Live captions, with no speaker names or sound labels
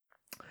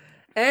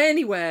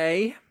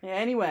Anyway,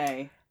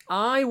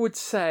 I would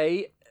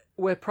say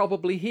we're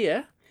probably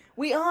here.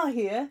 We are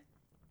here.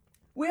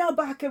 We are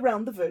back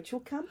around the virtual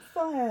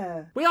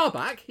campfire. We are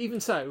back, even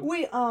so.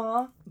 We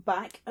are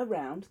back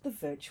around the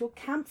virtual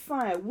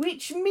campfire,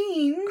 which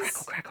means...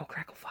 Crackle, crackle,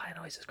 crackle, fire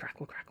noises,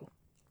 crackle, crackle.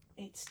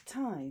 It's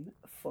time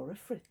for a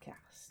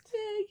Frithcast.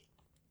 Yay!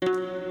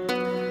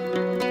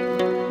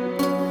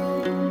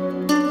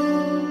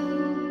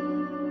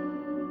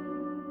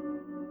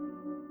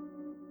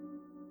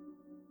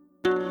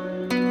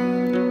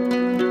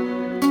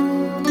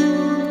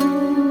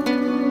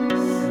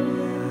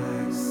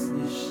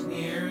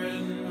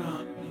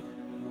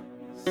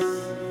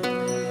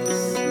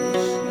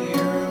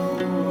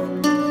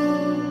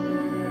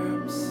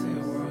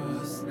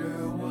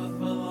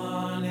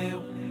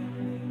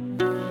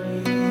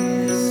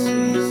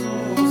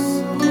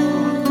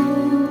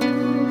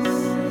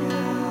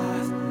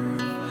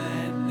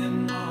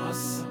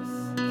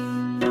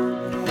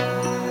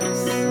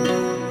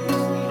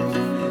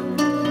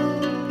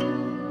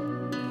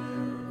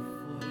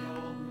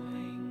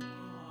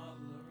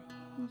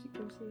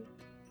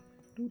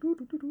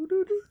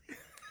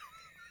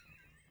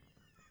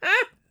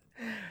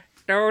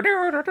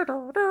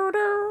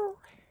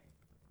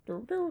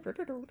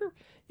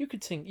 You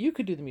could sing. You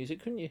could do the music,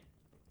 couldn't you,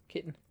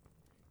 kitten?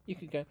 You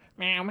could go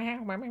meow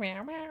meow meow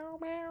meow meow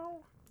meow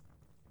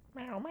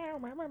meow meow meow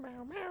meow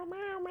meow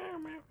meow meow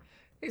meow.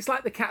 It's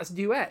like the cat's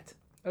duet,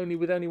 only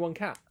with only one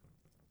cat.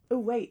 Oh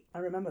wait, I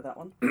remember that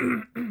one.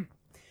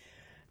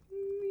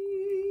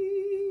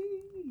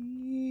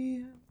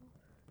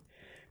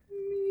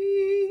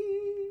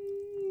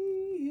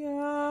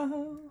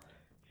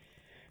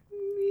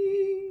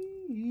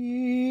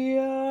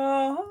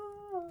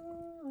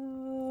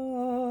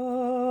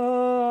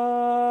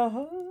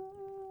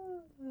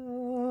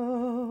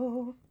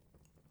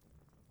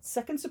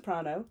 Second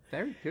soprano.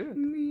 Very good.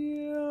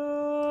 Meow.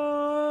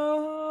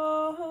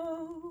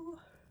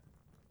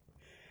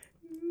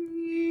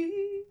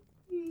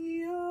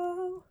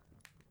 Meow.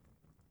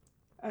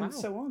 And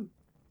so on.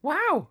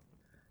 Wow.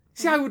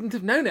 See, I wouldn't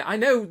have known it. I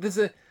know there's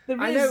a...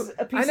 There is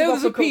a piece of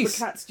opera called The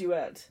Cat's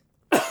Duet.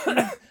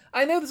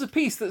 I know there's a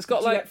piece that's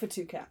got Duet for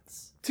two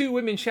cats. Two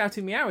women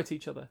shouting meow at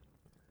each other.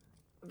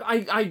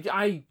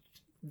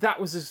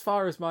 That was as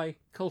far as my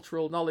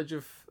cultural knowledge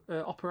of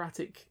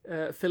operatic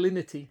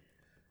felinity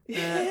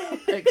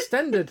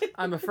extended,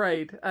 I'm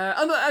afraid.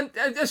 And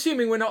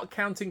assuming we're not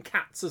counting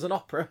Cats as an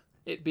opera,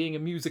 it being a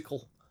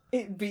musical.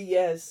 It'd be,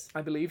 yes.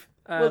 I believe.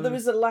 Well, there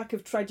is a lack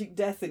of tragic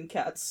death in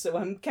Cats, so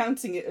I'm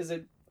counting it as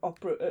a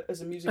opera,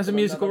 as a musical. As a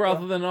musical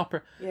rather than an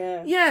opera.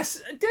 Yeah.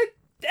 Yes.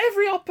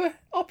 Every opera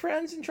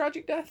ends in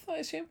tragic death, I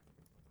assume?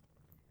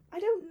 I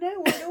don't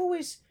know. I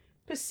always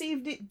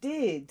perceived it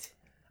did.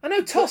 I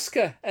know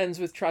Tosca ends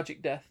with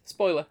tragic death.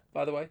 Spoiler,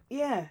 by the way.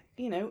 Yeah,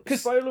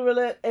 spoiler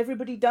alert,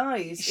 everybody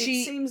dies.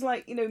 It seems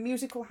like,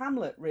 musical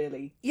Hamlet,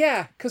 really.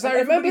 Yeah, because I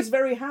remember... Everybody's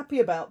very happy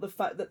about the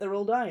fact that they're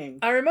all dying.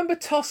 I remember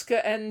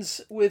Tosca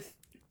ends with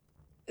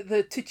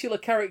the titular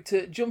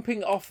character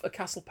jumping off a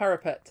castle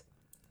parapet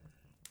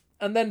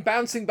and then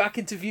bouncing back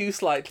into view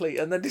slightly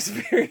and then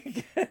disappearing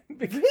again.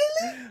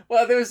 Really?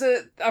 Well, there was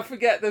I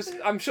forget,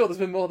 I'm sure there's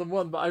been more than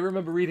one, but I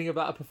remember reading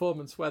about a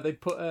performance where they'd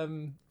put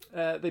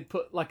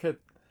like a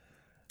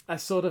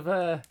sort of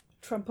a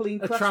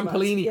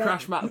trampoline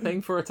crash mat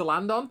thing for her to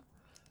land on.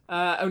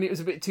 Only it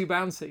was a bit too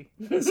bouncy.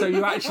 So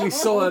you actually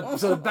saw her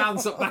sort of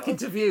bounce up back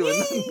into view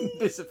and then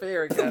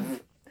disappear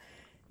again.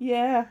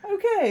 Yeah,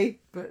 okay.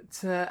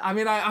 But,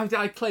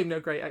 I claim no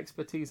great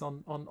expertise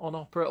on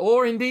opera,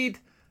 or indeed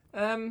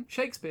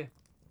Shakespeare.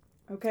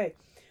 Okay.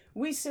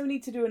 We still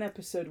need to do an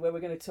episode where we're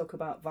going to talk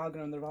about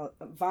Wagner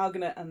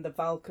and the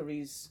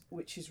Valkyries,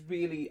 which is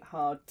really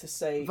hard to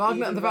say.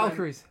 Wagner and the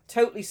Valkyries.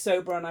 Totally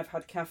sober and I've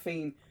had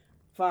caffeine.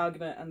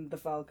 Wagner and the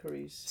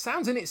Valkyries.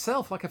 Sounds in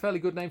itself like a fairly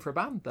good name for a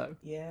band, though.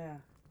 Yeah.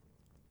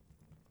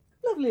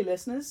 Lovely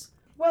listeners.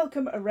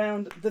 Welcome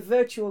around the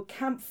virtual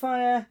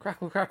campfire.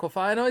 Crackle, crackle,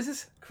 fire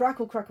noises.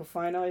 Crackle, crackle,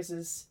 fire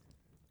noises.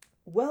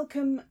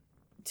 Welcome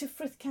to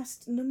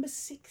Frithcast number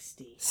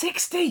 60.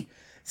 60!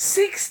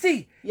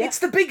 60! Yep. It's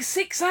the big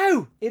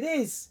 6-0! It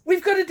is.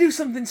 We've got to do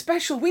something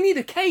special. We need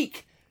a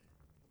cake.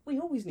 We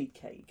always need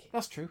cake.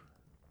 That's true.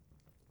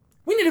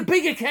 We need a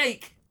bigger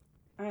cake.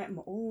 I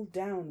am all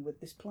down with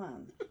this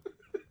plan.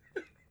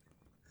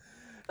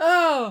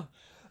 Oh!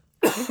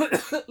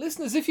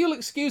 Listeners, if you'll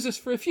excuse us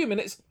for a few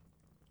minutes,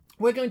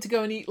 we're going to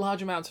go and eat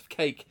large amounts of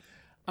cake,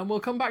 and we'll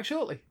come back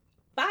shortly.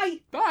 Bye!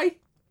 Bye!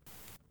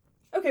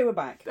 Okay, we're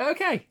back.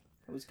 Okay.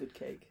 That was good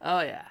cake. Oh,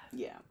 yeah.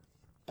 Yeah.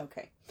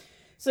 Okay.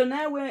 So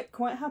now we're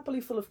quite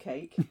happily full of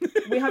cake.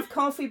 We have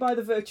coffee by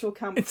the virtual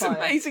campfire. It's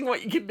amazing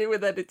what you can do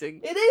with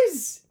editing. It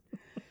is!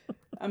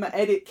 I'm going to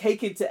edit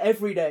cake into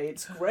every day.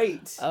 It's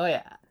great. Oh,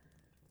 yeah.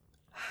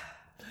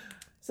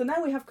 So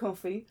now we have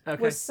coffee.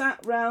 Okay. We're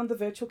sat round the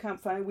virtual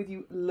campfire with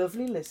you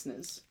lovely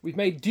listeners. We've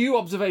made due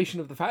observation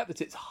of the fact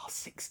that it's our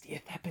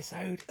 60th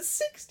episode.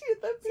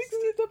 60th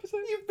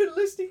episode? You've been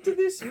listening to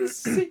this for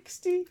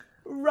 60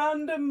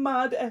 random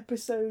mad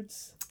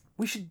episodes.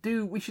 We should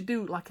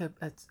do like a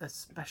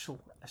special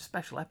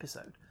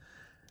episode.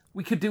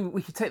 We could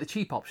take the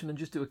cheap option and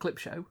just do a clip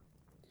show.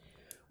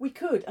 We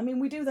could. I mean,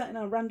 we do that in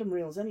our random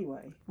reels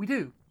anyway. We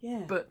do.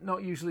 Yeah. But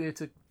not usually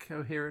at a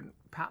coherent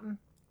pattern.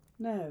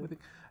 No.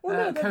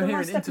 They're the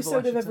last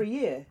episode of every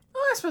year.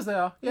 Oh, I suppose they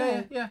are.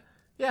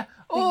 Yeah.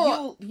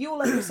 Or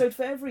Yule episode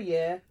for every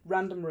year,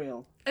 random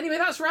reel. Anyway,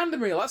 that's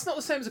random reel. That's not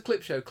the same as a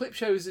clip show. Clip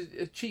show is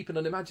a cheap and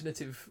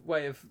unimaginative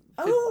way of...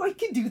 Oh, I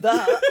can do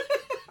that.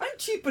 I'm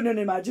cheap and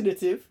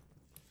unimaginative.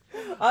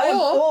 I'm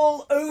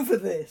all over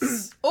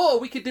this. Or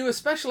we could do a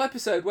special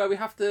episode where we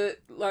have to,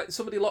 like,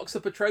 somebody locks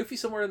up a trophy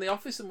somewhere in the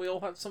office and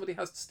somebody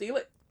has to steal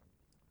it.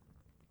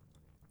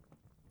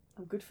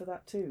 I'm good for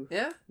that too.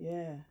 Yeah?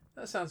 Yeah.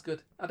 That sounds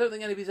good. I don't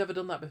think anybody's ever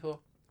done that before.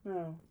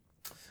 No.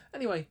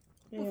 Anyway,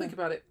 we'll think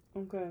about it.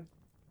 Okay.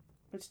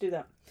 Let's do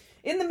that.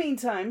 In the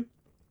meantime,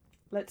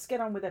 let's get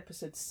on with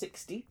episode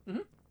 60. Mm-hmm.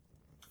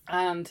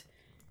 And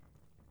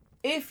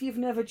if you've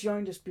never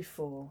joined us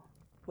before,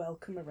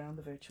 welcome around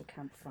the virtual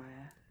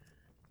campfire.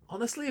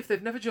 Honestly, if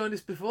they've never joined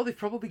us before, they've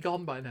probably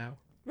gone by now.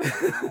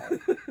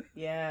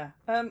 Yeah.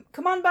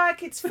 Come on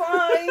back, it's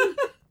fine.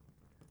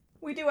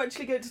 We do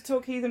actually get to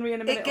talk heathenry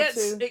in a minute or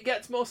two. It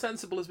gets more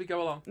sensible as we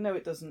go along. No,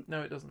 it doesn't.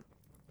 No, it doesn't.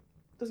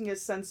 It doesn't get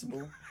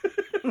sensible.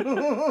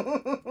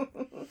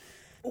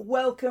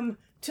 Welcome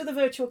to the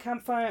virtual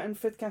campfire and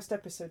Frithcast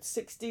episode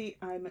 60.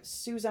 I'm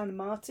Suzanne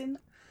Martin.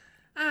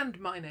 And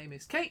my name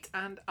is Kate,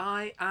 and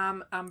I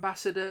am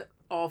ambassador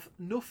of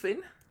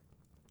nothing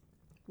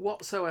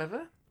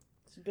whatsoever.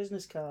 It's a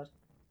business card.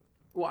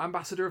 What,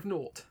 ambassador of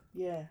naught?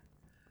 Yeah.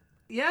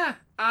 Yeah,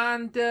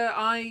 and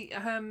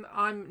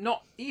I'm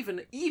not even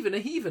a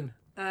heathen.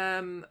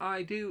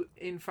 I do,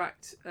 in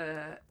fact,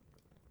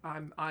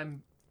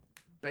 I'm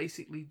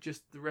basically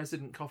just the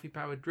resident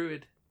coffee-powered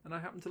druid, and I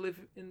happen to live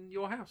in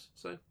your house.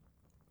 So,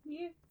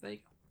 yeah, there you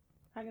go.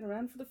 Hanging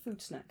around for the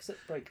food snacks at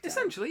break time.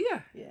 Essentially,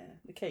 yeah. Yeah,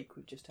 the cake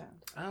we've just had.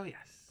 Oh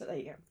yes. But there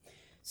you go.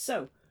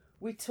 So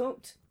we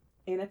talked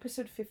in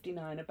episode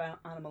 59 about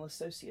animal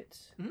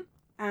associates,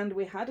 and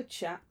we had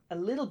a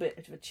little bit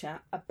of a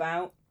chat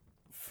about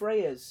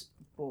Freya's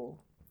boar,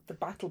 the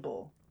battle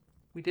boar.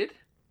 We did?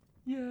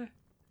 Yeah.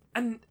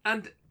 And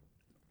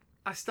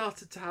I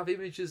started to have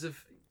images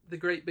of the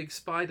great big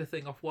spider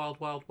thing off Wild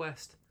Wild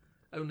West,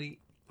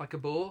 only like a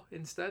boar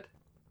instead.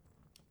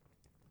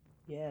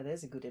 Yeah,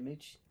 there's a good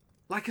image.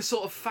 Like a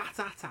sort of fat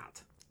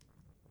at-at.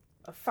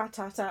 A fat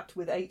at-at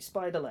with 8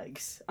 spider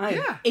legs.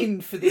 I'm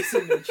in for this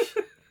image.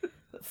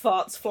 That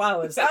farts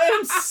flowers. I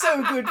am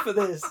so good for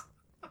this.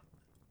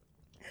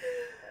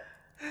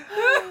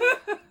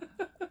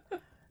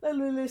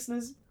 Hello,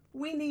 listeners.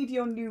 We need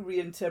your new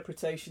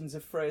reinterpretations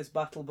of Freya's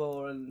battle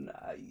boar, and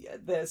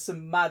there's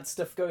some mad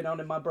stuff going on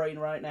in my brain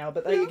right now,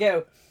 but there you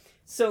go.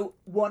 So,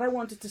 what I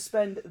wanted to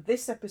spend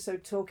this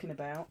episode talking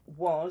about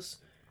was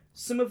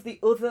some of the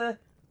other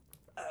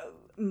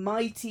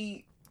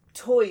mighty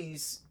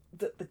toys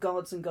that the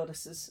gods and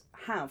goddesses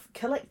have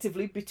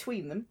collectively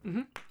between them.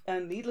 Mm-hmm.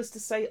 And needless to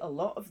say, a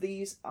lot of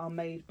these are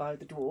made by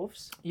the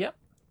dwarves. Yep.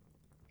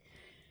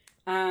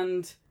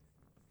 And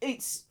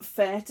it's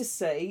fair to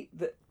say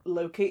that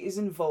Loki is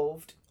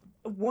involved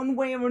one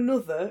way or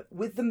another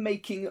with the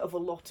making of a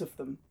lot of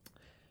them.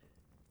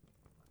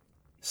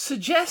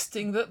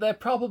 Suggesting that they're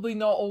probably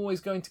not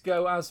always going to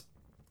go as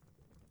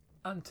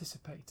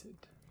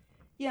anticipated.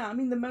 Yeah, I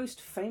mean, the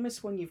most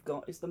famous one you've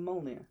got is the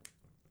Mjolnir,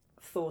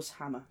 Thor's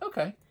hammer.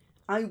 Okay.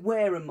 I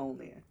wear a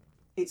Mjolnir.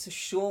 It's a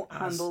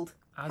short-handled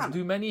hammer. As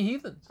do many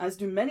heathens. As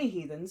do many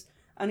heathens,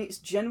 and it's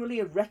generally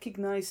a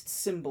recognised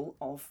symbol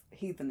of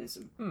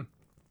heathenism.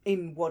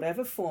 In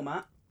whatever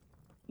format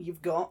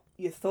you've got,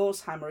 your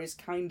Thor's hammer is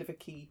kind of a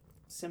key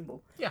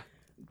symbol. Yeah.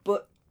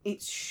 But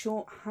it's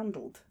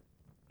short-handled.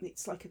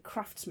 It's like a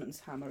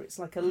craftsman's hammer. It's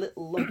like a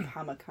little lump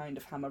hammer kind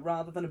of hammer,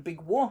 rather than a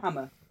big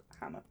warhammer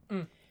hammer.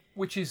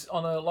 Which is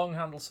on a long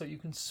handle so you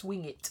can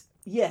swing it.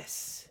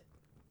 Yes.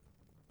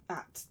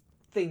 At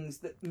things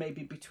that may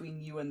be between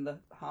you and the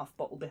half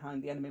bottle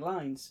behind the enemy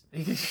lines.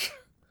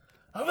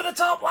 Over the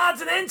top,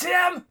 lads, and into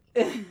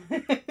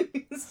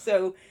him!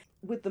 So,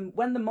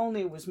 when the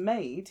Mjolnir was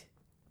made,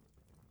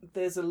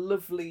 there's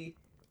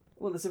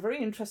a very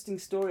interesting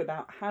story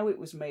about how it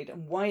was made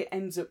and why it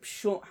ends up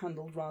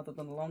short-handled rather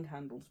than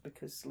long-handled,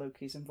 because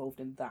Loki's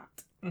involved in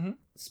that. Mm-hmm.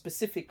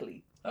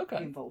 Specifically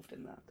involved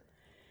in that.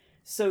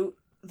 So,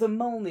 the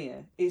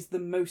Mjolnir is the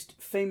most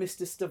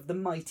famousest of the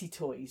mighty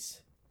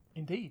toys.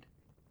 Indeed.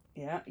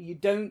 Yeah, you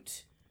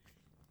don't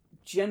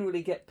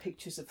generally get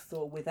pictures of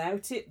Thor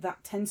without it.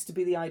 That tends to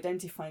be the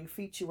identifying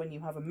feature when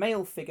you have a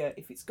male figure.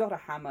 If it's got a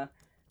hammer,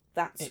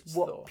 it's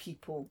what Thor.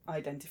 People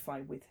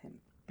identify with him.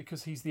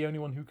 Because he's the only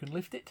one who can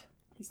lift it?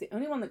 He's the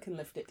only one that can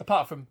lift it.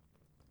 Apart from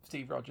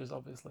Steve Rogers,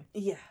 obviously.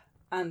 Yeah,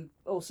 and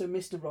also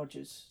Mr.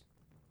 Rogers.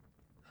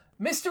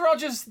 Mr.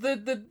 Rogers,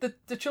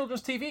 the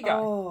children's TV guy?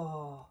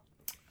 Oh,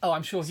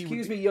 I'm sure he would.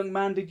 Excuse me, young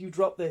man, did you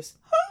drop this?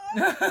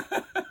 No,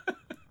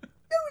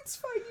 it's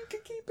fine, you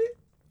can keep it.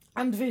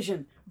 And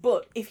Vision.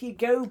 But if you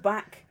go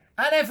back...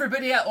 And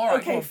everybody else. All right,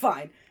 okay,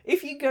 fine.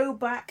 If you go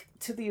back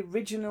to the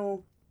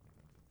original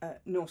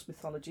Norse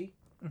mythology.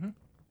 Mm-hmm.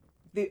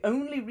 The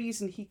only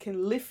reason he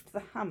can lift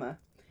the hammer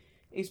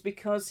is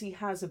because he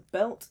has a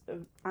belt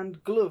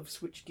and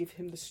gloves which give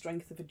him the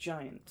strength of a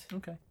giant.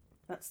 Okay.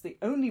 That's the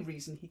only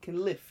reason he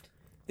can lift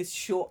this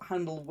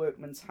short-handled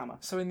workman's hammer.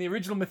 So in the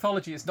original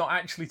mythology, it's not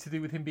actually to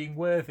do with him being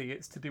worthy,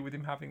 it's to do with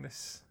him having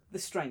this... The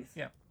strength.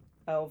 Yeah.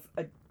 Of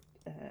a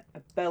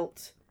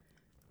belt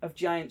of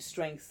giant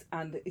strength,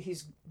 and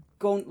his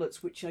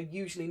gauntlets, which are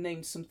usually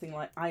named something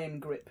like iron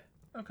grip.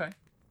 Okay.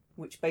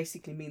 Which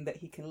basically mean that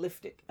he can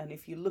lift it. And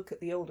if you look at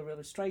the older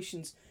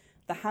illustrations,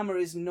 the hammer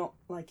is not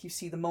like you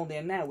see the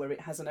Mjolnir now, where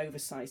it has an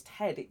oversized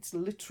head. It's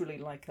literally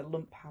like a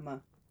lump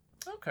hammer.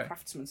 Okay.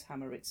 Craftsman's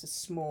hammer. It's a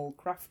small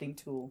crafting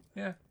tool.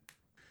 Yeah.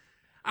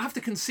 I have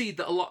to concede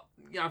that a lot...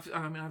 Yeah,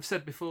 I've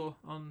said before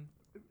on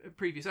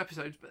previous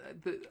episodes,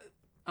 but that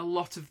a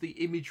lot of the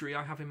imagery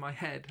I have in my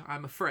head,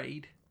 I'm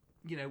afraid,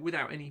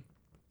 without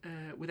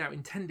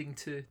intending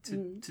to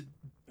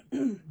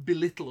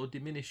belittle or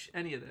diminish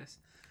any of this,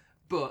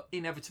 but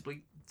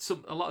inevitably,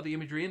 a lot of the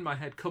imagery in my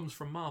head comes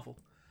from Marvel.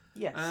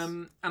 Yes.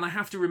 And I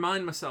have to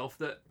remind myself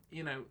that,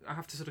 I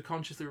have to sort of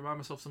consciously remind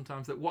myself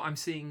sometimes that what I'm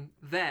seeing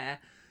there,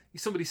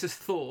 somebody says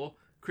Thor,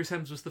 Chris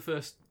Hemsworth's the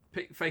first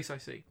face I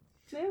see.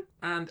 Yeah.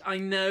 And I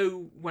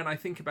know when I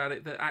think about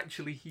it that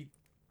actually he,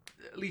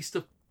 at least,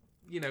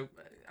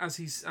 as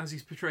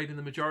he's portrayed in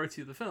the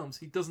majority of the films,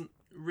 he doesn't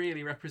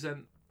really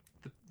represent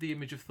the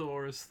image of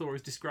Thor as Thor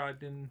is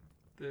described in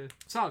the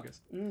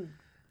sagas. Mm.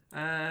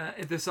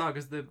 The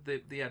sagas,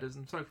 the Eddas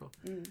and so forth.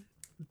 Mm.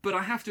 But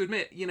I have to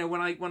admit,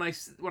 when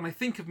I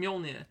think of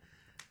Mjolnir,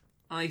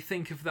 I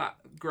think of that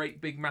great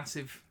big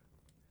massive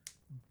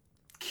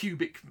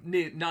cubic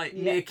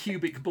near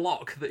cubic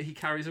block that he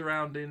carries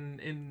around in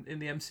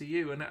the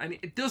MCU, and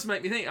it does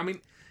make me think. I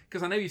mean,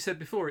 because I know you said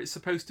before it's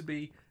supposed to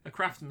be a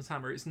craftsman's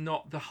hammer. It's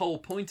not. The whole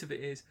point of it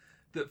is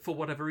that for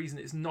whatever reason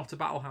it's not a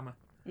battle hammer.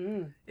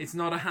 Mm. It's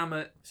not a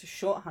hammer. It's a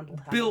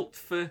short-handled hammer built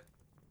for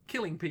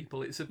killing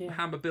people. It's a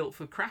hammer built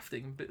for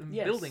crafting and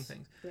building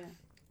things. Yeah.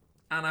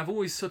 And I've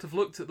always sort of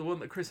looked at the one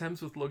that Chris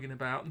Hemsworth's lugging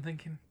about and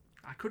thinking,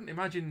 I couldn't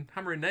imagine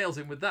hammering nails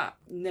in with that.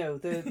 No,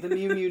 the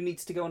Mew Mew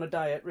needs to go on a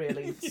diet,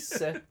 really.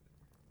 It's, it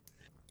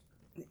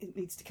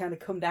needs to kind of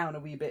come down a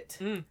wee bit.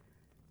 Mm.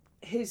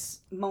 His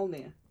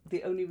Mjolnir,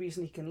 the only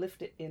reason he can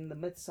lift it in the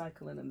myth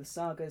cycle and in the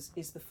sagas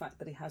is the fact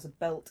that he has a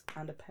belt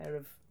and a pair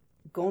of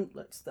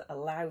gauntlets that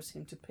allows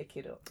him to pick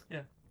it up.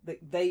 Yeah.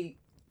 They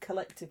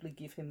collectively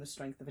give him the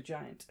strength of a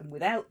giant, and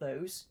without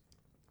those,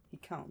 he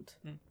can't.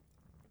 Mm.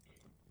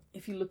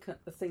 If you look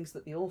at the things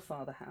that the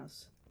Allfather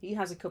has, he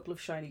has a couple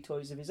of shiny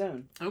toys of his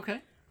own.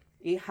 Okay.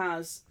 He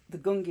has the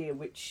Gungear,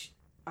 which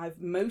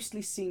I've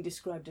mostly seen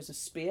described as a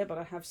spear, but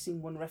I have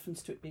seen one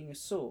reference to it being a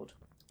sword.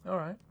 All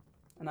right.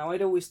 And now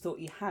I'd always thought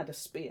he had a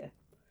spear.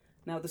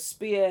 Now the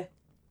spear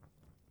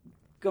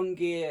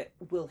Gungear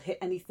will hit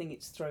anything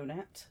it's thrown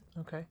at.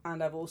 Okay.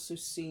 And I've also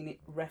seen it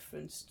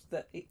referenced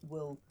that it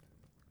will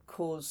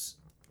cause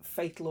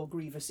fatal or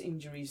grievous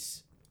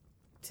injuries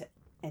to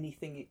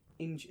anything it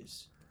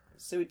injures.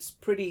 So it's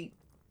pretty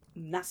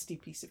nasty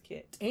piece of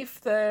kit.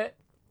 If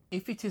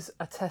it is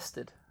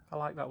attested, I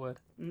like that word,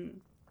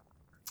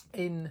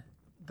 in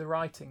the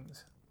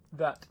writings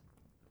that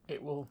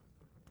it will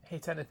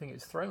hit anything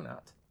it's thrown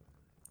at,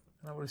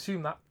 and I would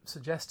assume that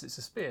suggests it's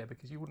a spear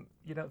because you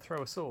don't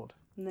throw a sword.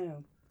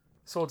 No.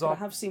 Swords but are. I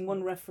have seen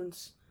one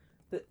reference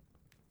that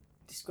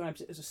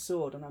describes it as a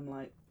sword, and I'm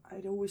like,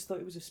 I'd always thought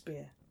it was a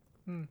spear.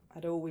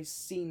 I'd always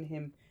seen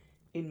him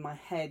in my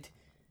head,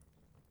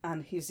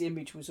 and his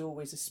image was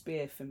always a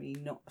spear for me,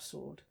 not a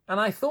sword. And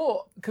I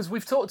thought, because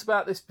we've talked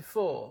about this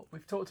before,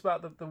 we've talked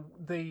about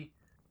the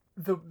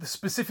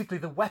specifically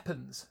the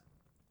weapons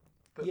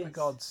that the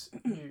gods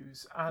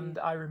use, and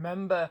I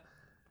remember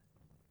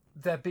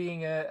there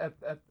being a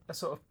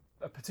sort of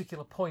a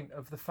particular point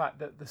of the fact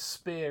that the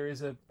spear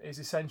is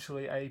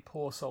essentially a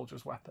poor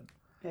soldier's weapon.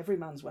 Every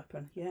man's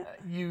weapon, yeah.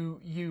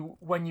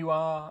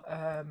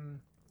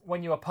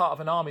 When you are part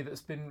of an army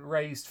that's been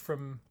raised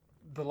from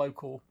the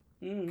local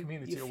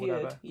community or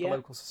whatever, the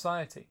local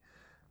society,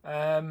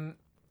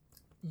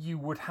 you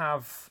would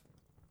have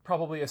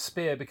probably a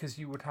spear because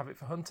you would have it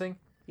for hunting.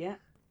 Yeah.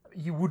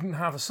 You wouldn't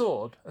have a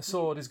sword. A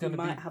sword is going to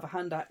be... You might have a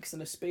hand axe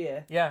and a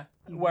spear. Yeah.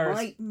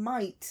 You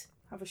might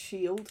have a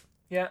shield.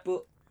 Yeah.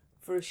 But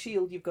for a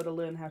shield, you've got to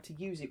learn how to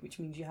use it, which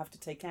means you have to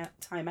take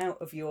time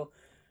out of your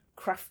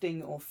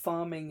crafting or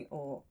farming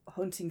or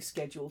hunting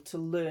schedule to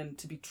learn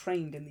to be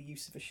trained in the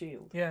use of a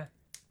shield. Yeah.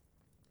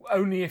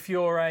 Only if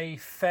you're a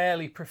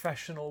fairly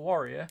professional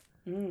warrior.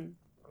 I'll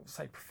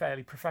say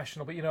fairly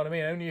professional, but you know what I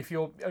mean. Only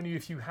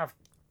if you have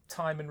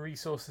time and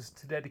resources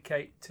to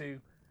dedicate to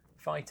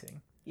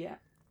fighting. Yeah.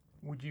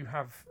 Would you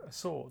have a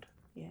sword?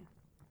 Yeah.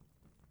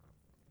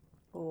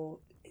 Or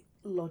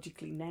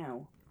logically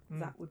now,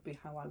 that would be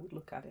how I would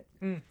look at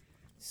it.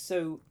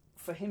 So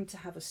for him to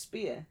have a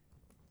spear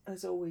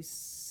has always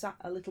sat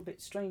a little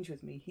bit strange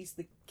with me. He's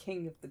the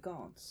king of the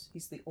gods.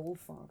 He's the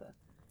Allfather.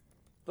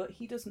 But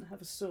he doesn't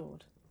have a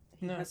sword.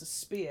 He has a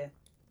spear.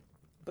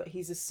 But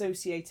he's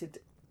associated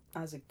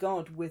as a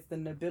god with the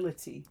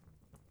nobility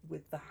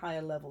with the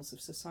higher levels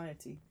of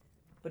society,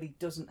 but he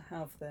doesn't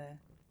have their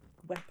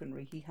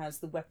weaponry. He has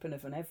the weapon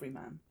of an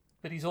everyman.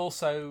 But he's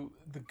also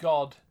the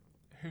god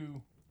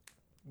who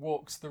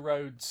walks the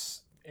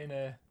roads in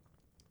a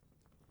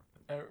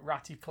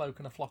ratty cloak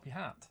and a floppy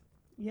hat.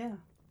 Yeah,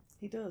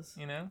 he does.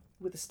 You know,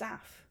 with a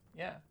staff.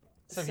 Yeah.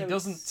 So he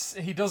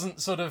doesn't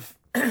sort of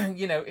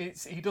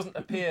he doesn't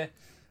appear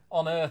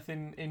on Earth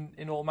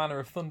in all manner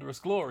of thunderous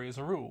glory as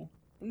a rule.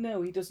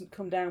 No, he doesn't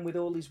come down with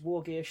all his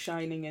war gear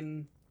shining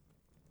in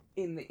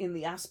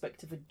the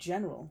aspect of a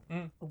general,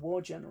 a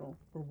war general,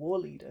 or a war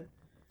leader.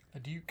 A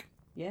duke.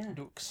 Yeah.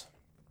 Dukes.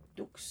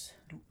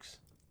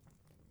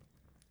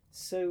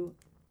 So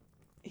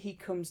he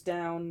comes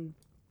down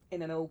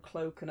in an old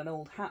cloak and an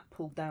old hat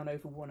pulled down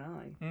over one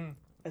eye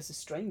as a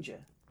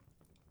stranger.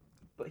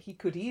 But he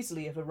could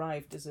easily have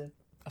arrived as a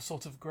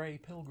sort of grey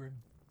pilgrim.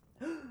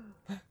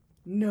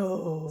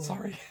 No.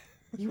 Sorry.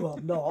 You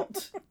are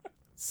not.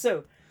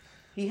 So,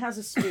 he has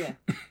a spear.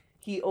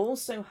 He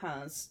also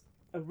has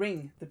a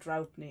ring, the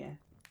Draupnir,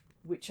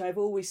 which I've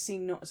always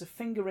seen not as a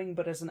finger ring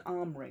but as an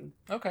arm ring.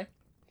 Okay.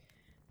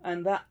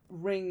 And that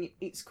ring,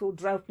 it's called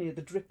Draupnir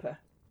the Dripper,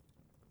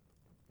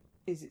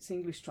 is its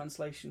English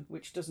translation,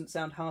 which doesn't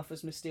sound half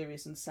as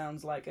mysterious and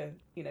sounds like a,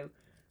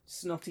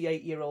 snotty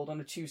 8-year-old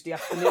on a Tuesday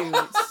afternoon.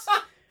 It's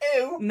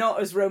not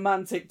as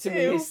romantic to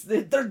me. It's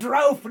the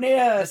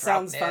Draupnir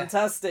sounds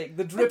fantastic.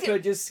 The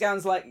Dripper just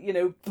sounds like,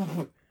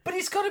 But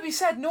it's got to be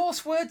said,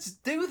 Norse words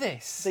do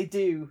this. They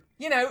do.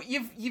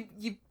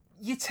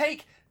 You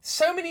take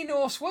so many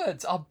Norse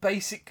words are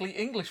basically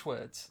English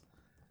words,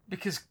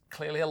 because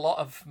clearly a lot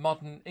of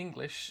modern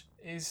English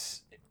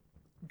is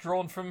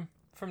drawn from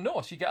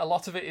Norse. You get a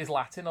lot of it is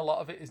Latin, a lot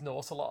of it is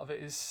Norse, a lot of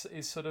it is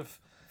sort of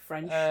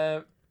French.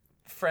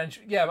 French.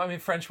 Yeah, I mean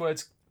French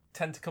words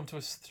tend to come to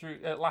us through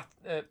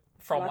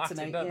from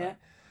Latin, don't they?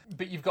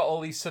 But you've got all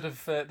these sort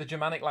of the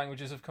Germanic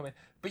languages have come in,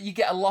 but you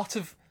get a lot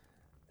of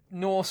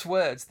Norse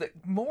words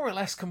that more or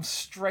less come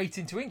straight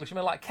into English. I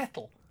mean, like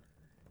kettle.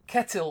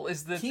 Kettle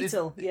is the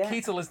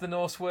kettle is the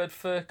Norse word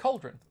for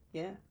cauldron.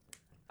 Yeah.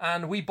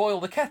 And we boil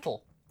the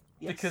kettle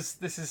because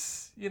this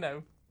is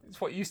it's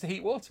what you used to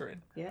heat water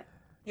in. Yeah.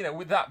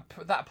 With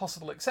that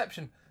possible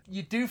exception,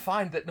 you do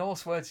find that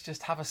Norse words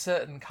just have a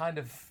certain kind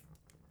of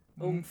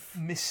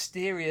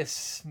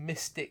mysterious,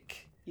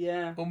 mystic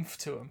oomph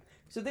to them.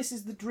 So this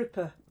is the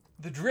Dripper.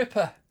 The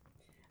Dripper.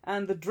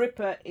 And the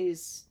Dripper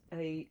is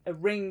a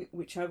ring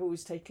which I've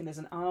always taken as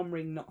an arm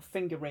ring, not a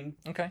finger ring.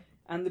 Okay.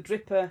 And the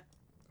Dripper,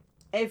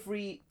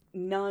 every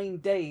 9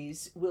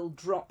 days, will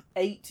drop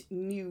 8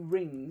 new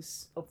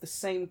rings of the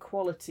same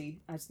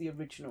quality as the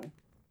original.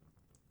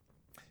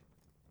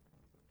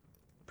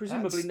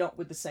 Presumably not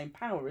with the same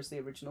power as the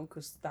original,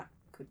 because that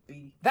could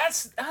be...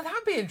 That'd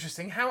be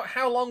interesting.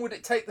 How long would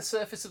it take the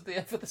surface of the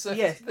Earth of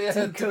the Earth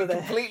to be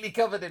completely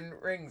covered in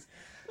rings?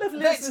 Lovely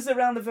listeners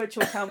around the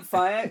virtual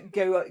campfire,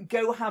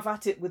 go have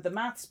at it with the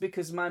maths,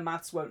 because my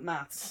maths won't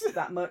maths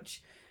that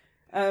much.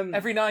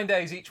 Every 9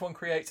 days, each one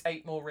creates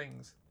 8 more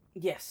rings.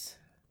 Yes.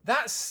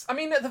 That's, I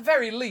mean, at the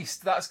very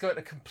least, that's going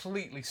to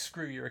completely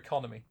screw your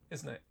economy,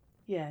 isn't it?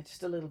 Yeah,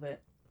 just a little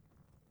bit.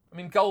 I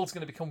mean, gold's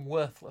going to become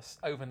worthless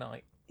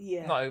overnight.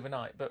 Yeah. Not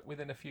overnight, but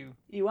within a few...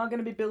 You are going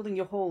to be building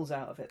your halls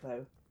out of it,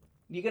 though.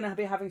 You're going to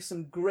be having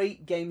some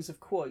great games of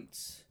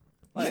quoits,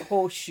 like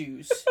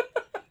horseshoes,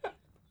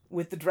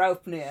 with the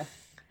Draupnir.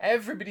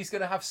 Everybody's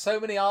going to have so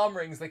many arm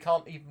rings they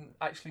can't even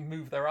actually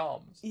move their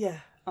arms. Yeah,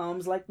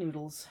 arms like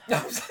noodles.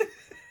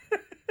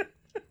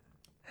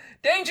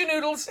 Danger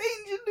noodles!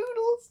 Danger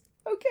noodles!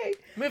 Okay.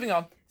 Moving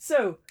on.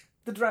 So,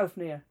 the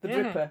Draupnir, the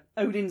Dripper,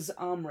 Odin's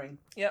arm ring.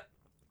 Yep.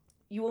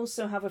 You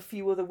also have a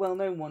few other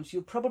well-known ones.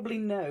 You'll probably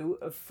know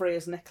of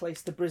Freya's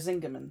necklace, the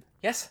Brisingamen.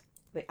 Yes.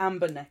 The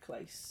amber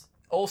necklace.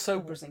 Also,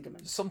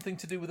 Brisingamen. Something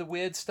to do with a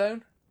weird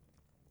stone?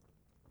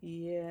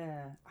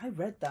 Yeah. I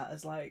read that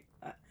as like...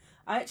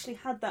 I actually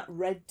had that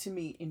read to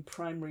me in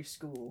primary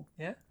school.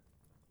 Yeah?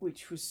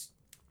 Which was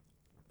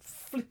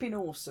flipping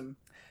awesome.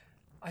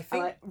 I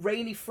think...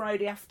 rainy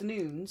Friday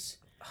afternoons,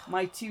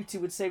 my tutor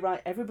would say,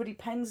 right, everybody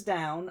pens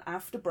down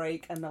after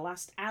break, and the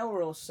last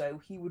hour or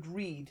so, he would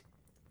read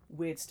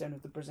Weird Stone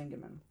of the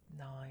Brisingamen.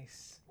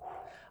 Nice.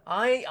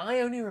 I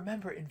only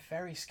remember it in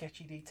very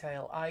sketchy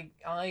detail.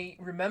 I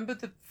remember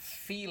the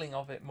feeling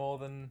of it more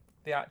than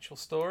the actual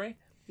story.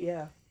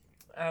 Yeah.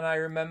 And I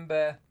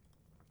remember...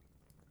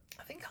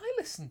 I think I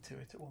listened to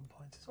it at one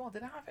point as well.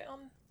 Did I have it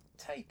on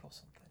tape or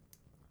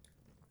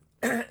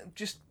something?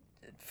 Just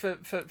for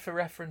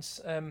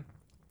reference,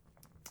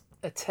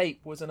 a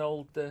tape was an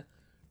old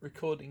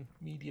recording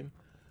medium.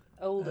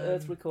 Old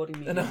Earth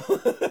recording medium.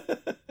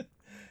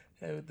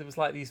 There was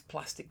like these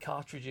plastic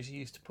cartridges you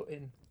used to put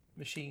in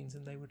machines,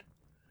 and they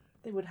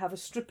would have a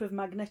strip of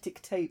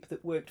magnetic tape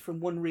that worked from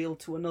one reel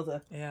to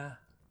another. Yeah.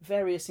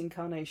 Various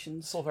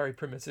incarnations. It's all very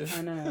primitive.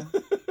 I know.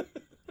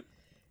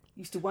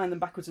 Used to wind them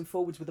backwards and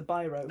forwards with a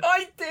biro.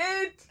 I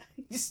did!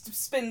 Just to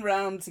spin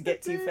round to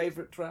get to your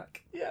favourite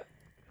track. Yeah.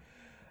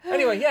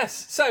 Anyway, yes.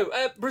 So,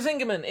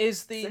 Brisingamen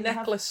is the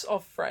necklace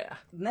of Freya.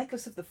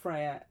 Necklace of the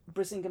Freya.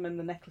 Brisingamen,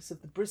 the necklace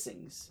of the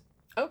Brisings.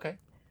 Okay.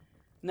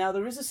 Now,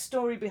 there is a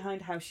story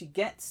behind how she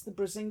gets the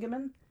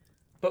Brisingamen.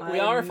 But we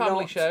are a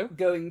family show. I'm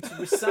going to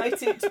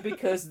recite it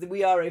because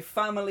we are a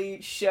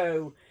family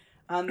show,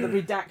 and the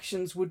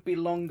redactions would be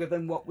longer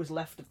than what was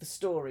left of the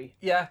story.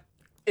 Yeah,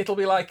 it'll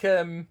be like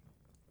the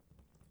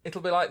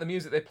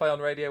music they play on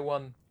Radio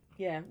 1.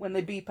 Yeah, when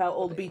they beep out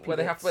all the beeping where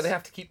they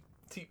have to keep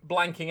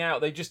blanking out.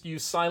 They just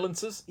use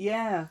silencers.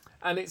 Yeah.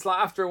 And it's like,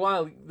 after a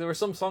while, there are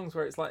some songs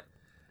where it's like,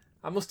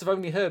 I must have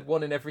only heard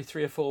one in every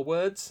 3 or 4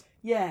 words.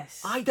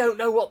 Yes. I don't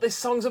know what this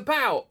song's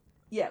about.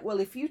 Yeah, well,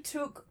 if you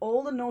took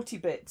all the naughty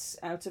bits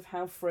out of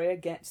how Freya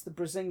gets the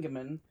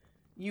Brisingamen,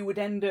 you would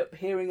end up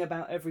hearing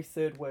about every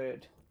 3rd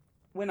word.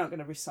 We're not going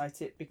to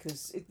recite it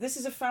because this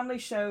is a family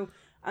show,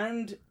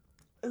 and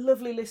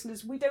lovely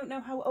listeners, we don't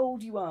know how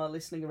old you are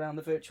listening around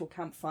the virtual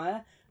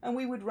campfire, and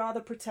we would rather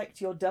protect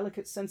your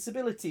delicate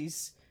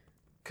sensibilities.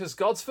 Because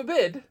God's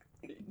forbid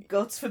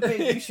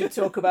you should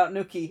talk about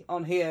Nookie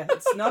on here.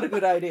 It's not a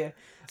good idea.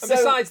 And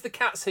besides, the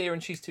cat's here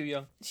and she's too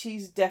young.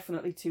 She's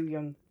definitely too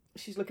young.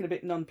 She's looking a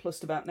bit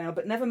nonplussed about now,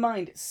 but never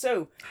mind.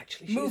 So,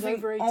 actually, she's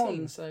over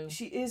 18, so...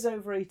 She is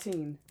over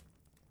 18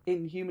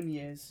 in human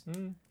years.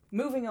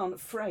 Moving on,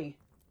 Frey.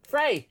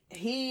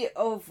 He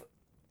of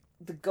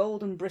the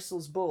Golden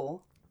Bristles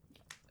Boar.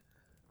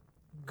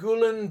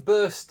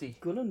 Gullenbursty.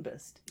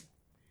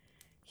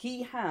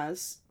 He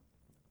has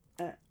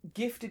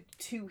gifted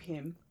to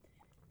him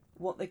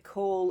what they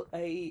call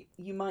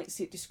you might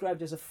see it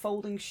described as a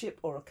folding ship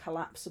or a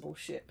collapsible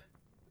ship.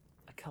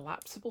 A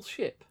collapsible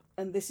ship?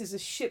 And this is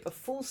a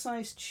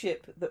full-sized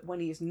ship that when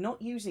he is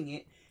not using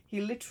it,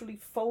 he literally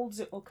folds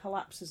it or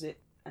collapses it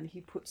and he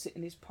puts it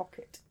in his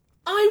pocket.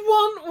 I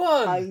want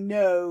one! I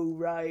know,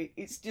 right?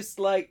 It's just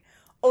like,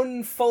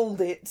 unfold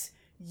it,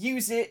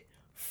 use it,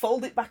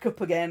 fold it back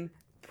up again,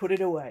 put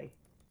it away.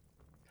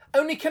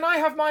 Only can I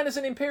have mine as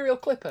an Imperial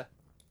Clipper?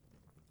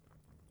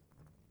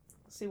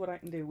 See what I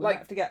can do. We'll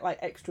have to get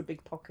extra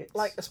big pockets.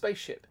 Like a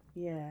spaceship?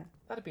 Yeah.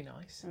 That'd be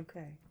nice.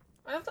 Okay.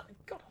 I've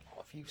got a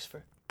lot of use for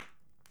it.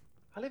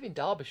 I live in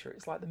Derbyshire.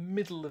 It's like the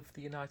middle of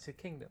the United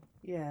Kingdom.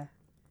 Yeah.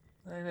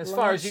 And as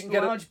far as you can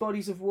get... Large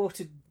bodies of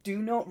water do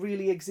not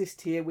really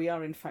exist here. We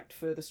are, in fact,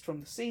 furthest from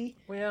the sea.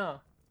 We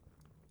are.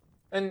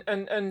 And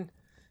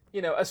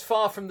as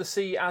far from the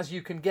sea as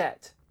you can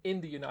get in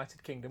the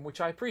United Kingdom,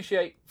 which I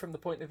appreciate from the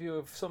point of view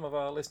of some of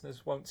our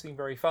listeners won't seem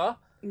very far.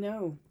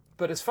 No.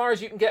 But as far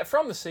as you can get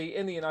from the sea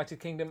in the United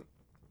Kingdom,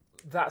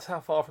 that's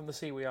how far from the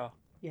sea we are.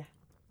 Yeah.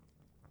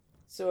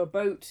 So a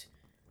boat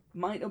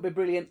might not be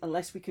brilliant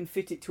unless we can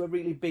fit it to a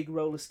really big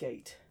roller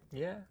skate.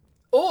 Yeah.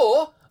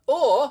 Or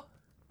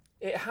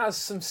it has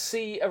some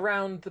sea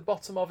around the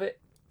bottom of it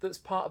that's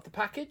part of the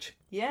package.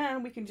 Yeah,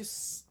 and we can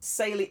just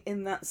sail it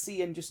in that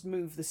sea and just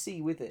move the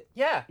sea with it.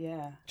 Yeah.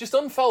 Yeah. Just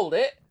unfold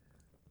it,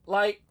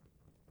 at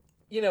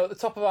the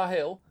top of our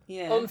hill.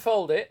 Yeah.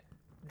 Unfold it,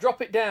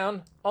 drop it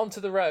down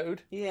onto the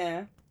road.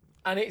 Yeah.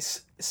 And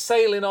it's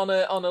sailing on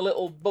a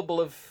little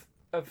bubble of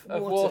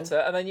water,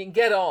 and then you can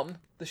get on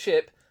the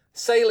ship,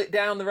 sail it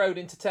down the road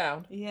into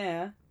town.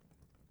 Yeah.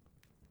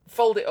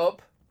 Fold it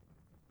up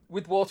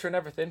with water and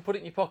everything, put it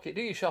in your pocket,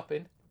 do your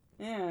shopping.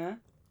 Yeah.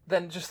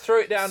 Then just throw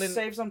it down in...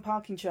 Saves on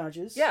parking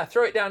charges. Yeah,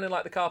 throw it down in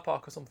the car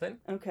park or something.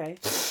 Okay.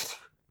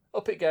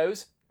 Up it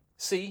goes.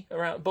 Sea,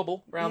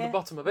 bubble around the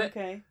bottom of it.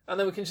 Okay. And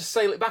then we can just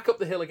sail it back up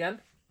the hill again.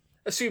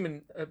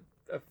 Assuming a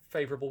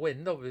favourable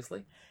wind,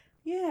 obviously.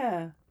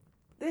 Yeah.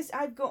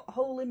 I've got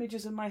whole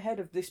images in my head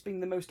of this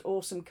being the most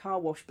awesome car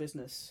wash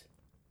business.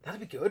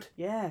 That'd be good.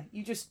 Yeah,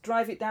 you just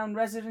drive it down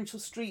residential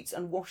streets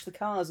and wash the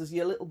cars as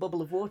your little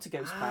bubble of water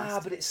goes past. Ah,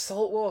 but it's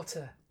salt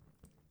water.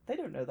 They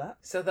don't know that.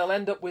 So they'll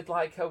end up with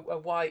a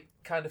white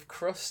kind of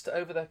crust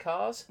over their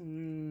cars?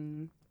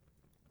 Maybe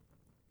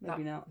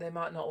not. They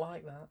might not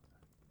like that.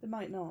 They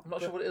might not. I'm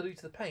not sure what it'll do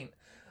to the paint.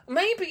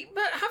 Maybe,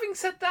 but having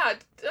said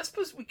that, I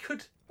suppose we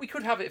could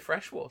have it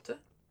freshwater.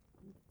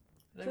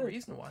 No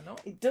reason why not.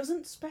 It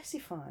doesn't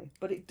specify,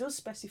 but it does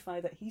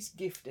specify that he's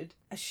gifted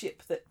a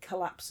ship that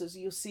collapses.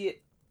 You'll see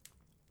it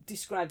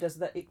described as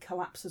that it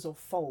collapses or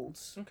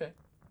folds. Okay.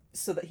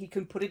 So that he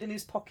can put it in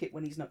his pocket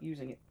when he's not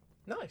using it.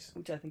 Nice.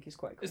 Which I think is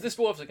quite cool. Is this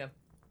dwarves again?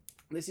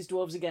 This is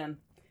dwarves again.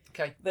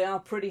 Okay. They are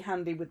pretty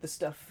handy with the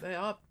stuff. They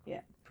are.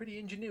 Yeah. Pretty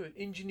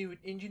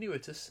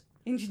ingenuitous.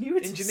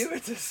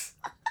 Ingenuitous.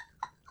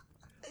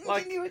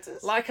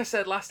 Like I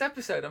said last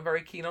episode, I'm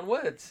very keen on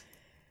words.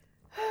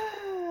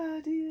 Ah,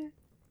 dear.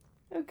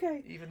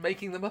 Okay. Even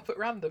making them up at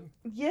random.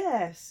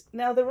 Yes.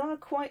 Now, there are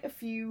quite a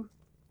few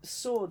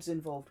swords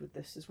involved with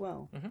this as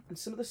well. Mm-hmm. And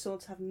some of the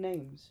swords have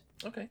names.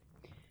 Okay.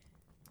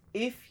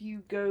 If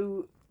you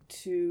go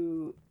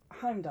to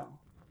Heimdall,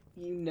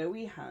 you know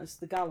he has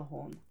the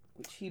Galahorn,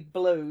 which he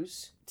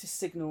blows to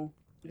signal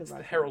It's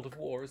the Herald of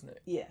War, isn't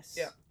it? Yes.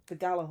 Yeah. The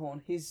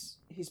Galahorn, his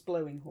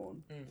blowing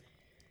horn. Mm.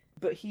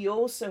 But he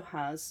also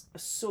has a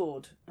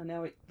sword, and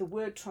now the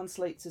word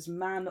translates as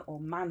man or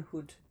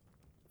manhood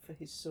for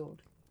his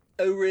sword.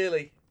 Oh,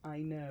 really? I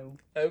know.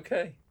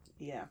 Okay.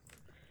 Yeah.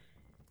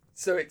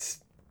 So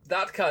it's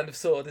that kind of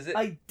sword, is it?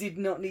 I did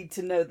not need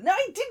to know. No,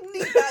 I didn't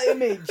need that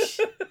image.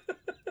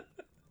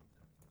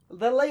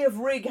 The lay of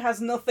Rig has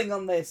nothing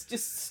on this.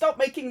 Just stop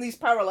making these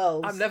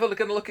parallels. I'm never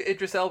going to look at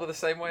Idris Elba the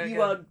same way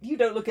again. You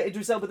don't look at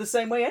Idris Elba the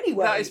same way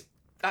anyway.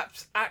 That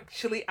is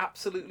actually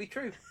absolutely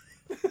true.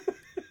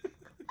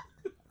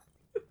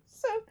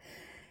 So...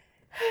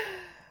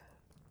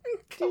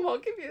 Come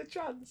on, give me a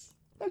chance.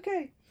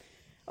 Okay.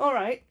 All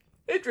right.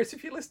 Idris,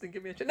 if you're listening,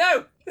 give me a chance.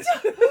 No!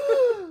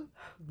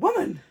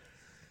 Woman!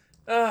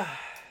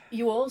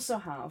 You also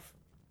have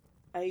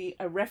a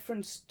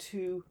reference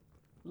to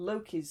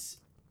Loki's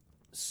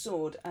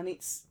sword, and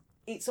it's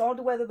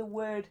odd whether the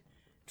word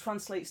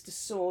translates to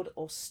sword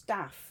or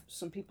staff.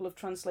 Some people have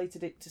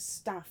translated it to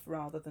staff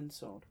rather than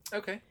sword.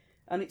 Okay.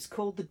 And it's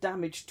called the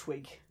damaged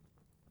twig.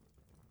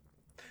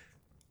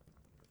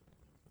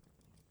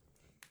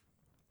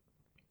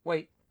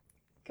 Wait.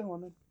 Go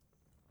on then.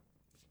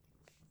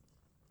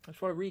 I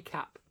just want to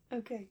recap.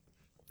 Okay.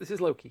 This is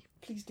Loki.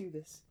 Please do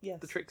this. Yes.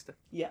 The trickster.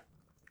 Yeah.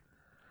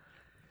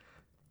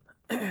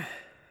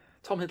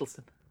 Tom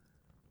Hiddleston.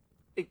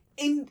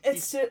 In a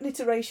certain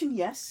iteration,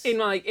 yes. In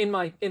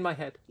my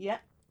head. Yeah.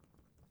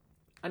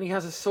 And he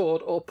has a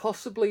sword or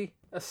possibly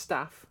a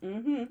staff.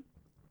 Mm-hmm.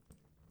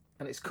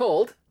 And it's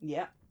called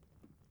Yeah.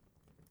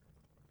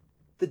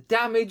 the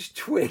damaged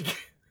twig.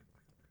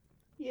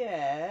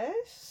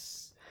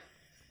 Yes.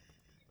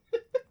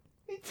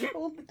 It's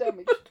called the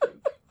damaged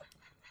twig.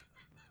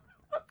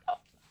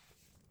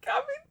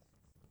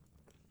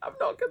 I'm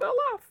not gonna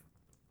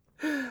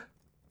laugh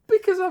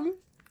because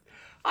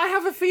I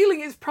have a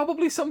feeling it's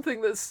probably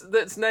something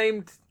that's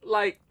named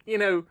like, you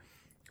know,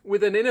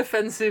 with an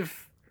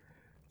inoffensive,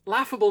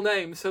 laughable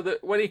name, so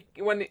that when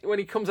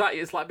he comes at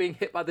you, it's like being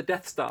hit by the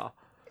Death Star.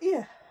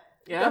 Yeah.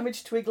 Yeah.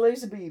 Damaged twig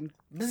laser beam.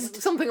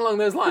 Something along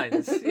those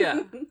lines.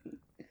 Yeah.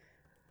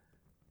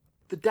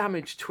 The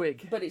damaged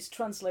twig. But it's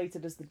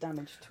translated as the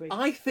damaged twig.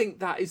 I think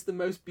that is the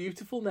most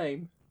beautiful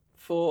name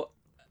for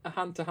a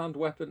hand-to-hand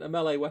weapon, a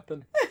melee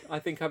weapon, I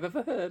think I've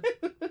ever heard.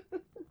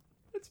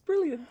 It's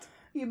brilliant.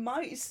 You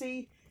might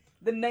see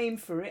the name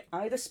for it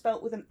either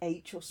spelt with an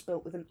H or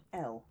spelt with an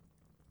L.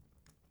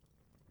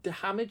 The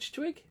damaged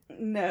twig?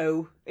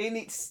 No, in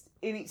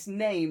its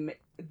name,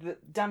 the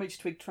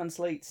damaged twig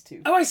translates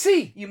to. Oh, I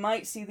see. You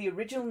might see the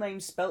original name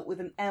spelt with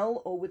an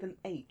L or with an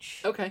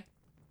H. Okay.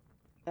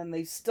 And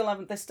they're still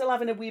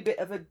having a wee bit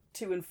of a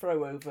to and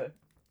fro over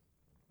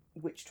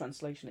which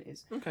translation it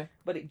is. Okay.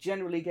 But it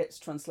generally gets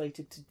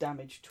translated to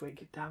damaged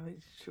twig.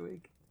 Damaged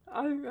twig.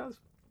 I think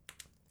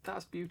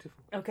that's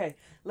beautiful. Okay,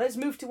 let's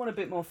move to one a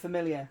bit more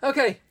familiar.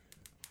 Okay.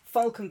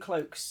 Falcon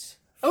cloaks.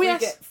 Oh,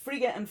 yes.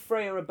 Frigga and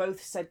Freya are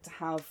both said to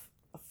have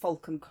a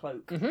falcon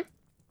cloak. Mm-hmm.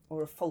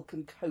 Or a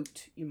falcon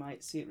coat, you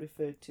might see it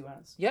referred to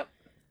as. Yep.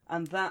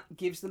 And that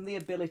gives them the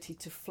ability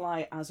to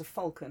fly as a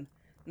falcon.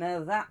 Now,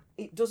 that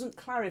it doesn't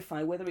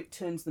clarify whether it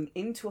turns them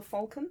into a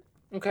falcon.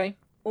 Okay.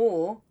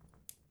 Or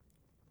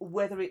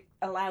whether it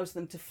allows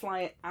them to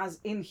fly as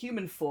in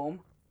human form.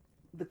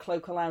 The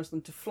cloak allows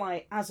them to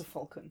fly as a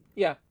falcon.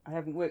 Yeah. I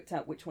haven't worked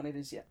out which one it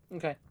is yet.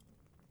 Okay.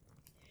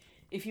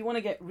 If you want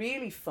to get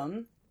really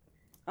fun,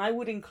 I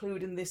would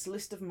include in this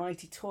list of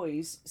mighty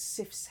toys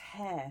Sif's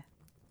hair.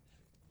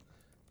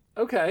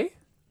 Okay.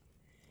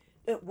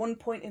 At one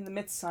point in the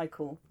myth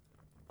cycle,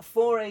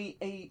 for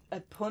a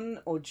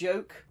pun or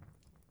joke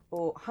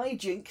or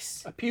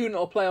hijinks... A pun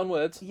or play on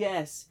words.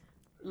 Yes.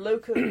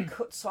 Loka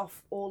cuts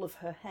off all of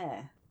her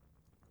hair.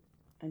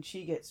 And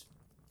she gets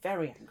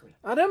very angry.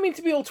 I don't mean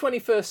to be all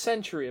 21st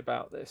century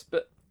about this,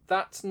 but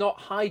that's not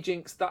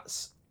hijinks,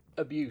 that's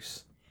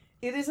abuse.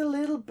 It is a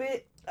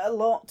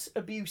lot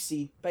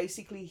abusey.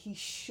 Basically, he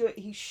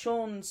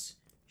shears.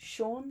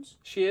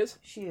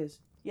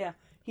 Yeah,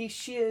 he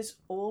shears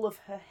all of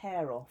her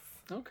hair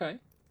off. Okay.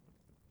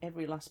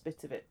 Every last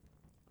bit of it.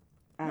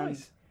 And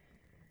nice.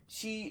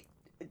 She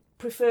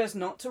prefers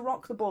not to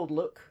rock the bald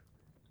look,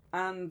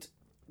 and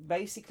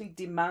basically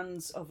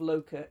demands of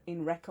Loka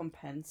in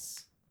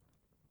recompense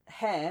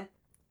hair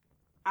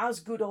as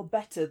good or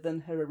better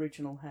than her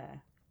original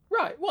hair.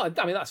 Right. Well,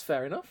 I mean, that's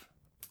fair enough.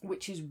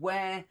 Which is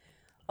where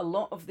a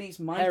lot of these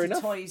mighty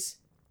toys...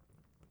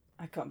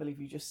 I can't believe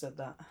you just said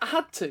that. I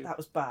had to. That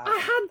was bad. I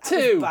had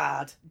to.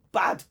 That was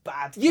bad.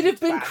 Bad. You'd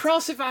have been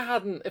cross if I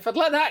hadn't. If I'd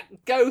let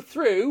that go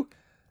through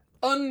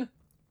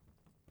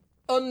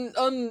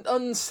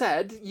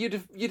unsaid, you'd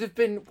have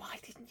been, why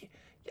didn't you?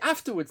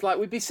 Afterwards, like,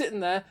 we'd be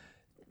sitting there,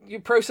 you're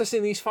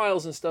processing these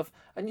files and stuff,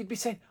 and you'd be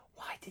saying,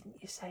 why didn't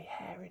you say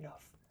hair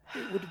enough?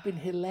 It would have been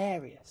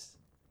hilarious.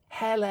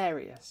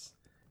 Hilarious.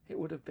 It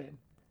would have been.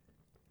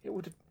 It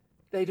would have.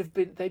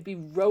 They'd be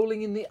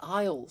rolling in the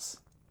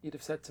aisles, you'd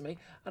have said to me,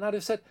 and I'd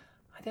have said,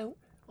 I don't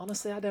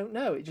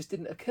know. It just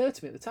didn't occur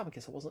to me at the time. I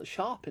guess I wasn't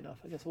sharp enough.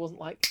 I guess I wasn't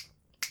like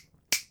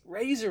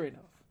razor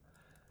enough.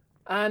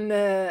 And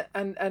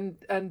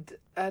I'd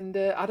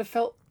have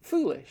felt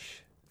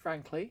foolish,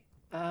 frankly.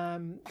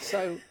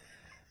 So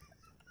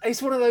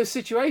it's one of those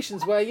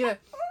situations where, you know,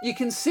 you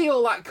can see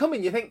all that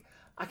coming. You think,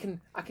 I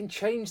can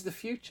change the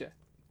future.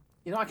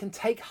 You know, I can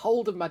take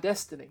hold of my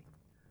destiny,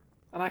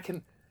 and I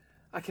can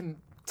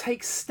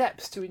take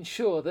steps to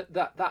ensure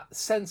that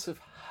sense of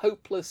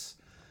hopeless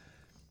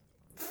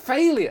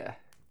failure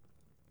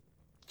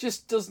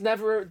just does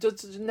never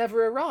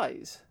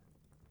arise.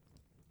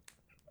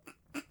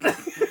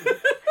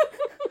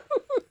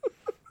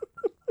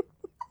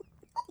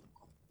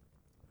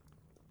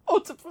 Or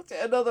to put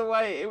it another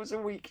way, it was a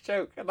weak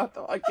joke, and I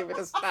thought I'd give it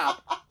a stab.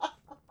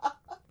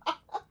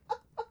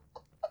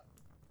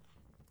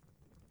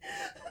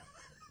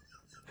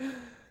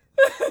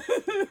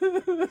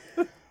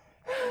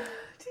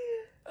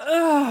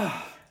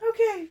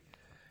 Okay.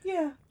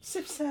 Yeah,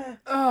 Sif's hair.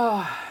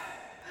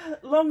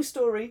 Long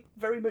story,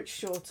 very much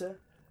shorter.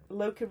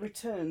 Loka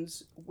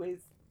returns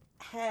with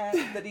hair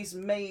that is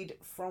made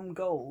from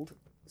gold,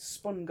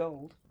 spun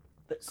gold,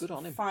 that's good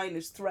on him. Fine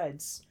as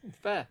threads.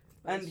 Fair.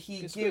 And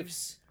he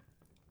gives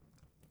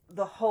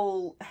the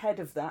whole head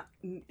of that,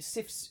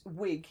 Sif's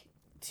wig,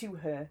 to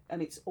her,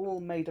 and it's all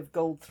made of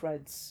gold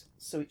threads,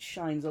 so it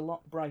shines a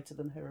lot brighter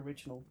than her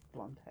original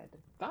blonde head.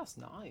 That's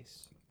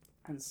nice.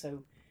 And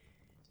so,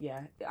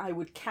 yeah, I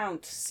would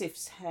count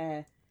Sif's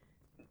hair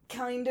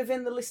kind of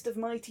in the list of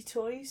mighty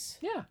toys.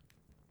 Yeah.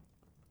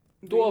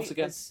 Dwarves Really,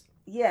 again.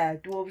 Yeah,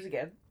 dwarves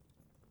again.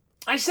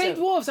 I say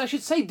dwarves, I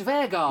should say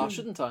dvergar,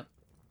 shouldn't I?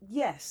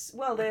 Yes,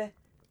 well,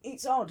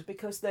 it's odd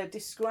because they're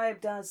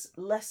described as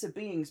lesser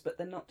beings, but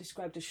they're not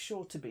described as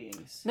shorter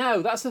beings.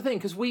 No, that's the thing,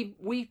 because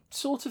we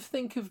sort of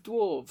think of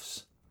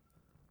dwarves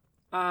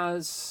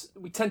as...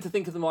 We tend to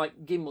think of them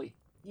like Gimli.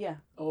 Yeah.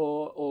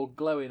 Or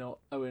Glowin, or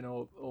Owen,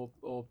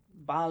 or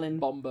Balin.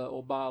 Bomber,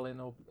 or Balin,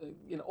 or,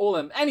 all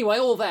them. Anyway,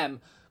 all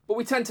them. But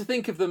we tend to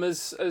think of them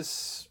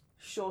as...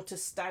 Shorter,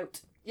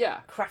 stout...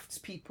 Yeah.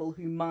 craftspeople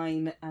who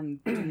mine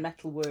and do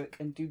metalwork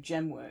and do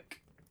gem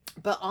work.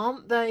 But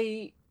aren't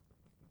they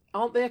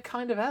a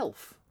kind of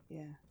elf?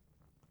 Yeah.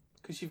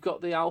 Because you've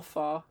got the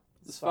Alfar,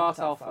 the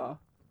Svartalfar,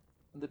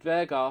 and the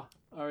Dvergar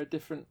are a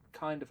different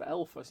kind of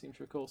elf, I seem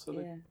to recall.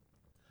 So,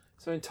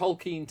 so in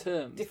Tolkien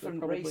terms...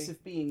 Different race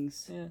of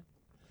beings. Yeah.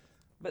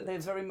 But they're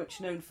very much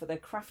known for their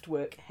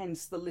craftwork,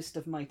 hence the list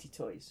of mighty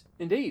toys.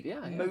 Indeed,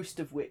 yeah. Most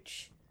of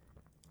which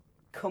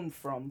come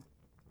from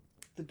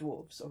the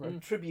dwarves, or are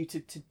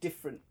attributed to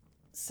different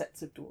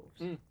sets of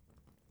dwarves.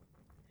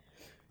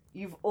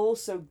 You've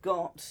also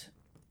got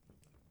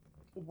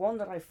one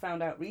that I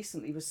found out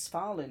recently was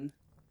Svalin,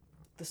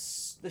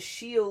 the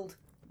shield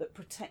that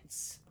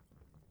protects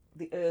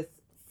the earth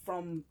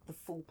from the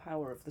full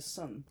power of the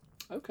sun.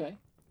 Okay.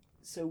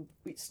 So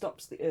it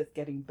stops the earth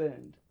getting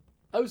burned.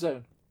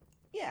 Ozone.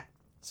 Yeah.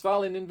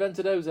 Svalin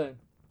invented ozone.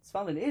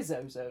 Svalin is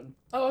ozone.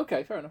 Oh,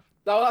 okay, fair enough.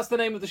 Oh, that's the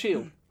name of the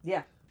shield.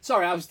 Yeah.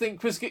 Sorry, I was thinking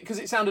because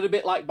it sounded a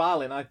bit like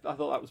Balin. I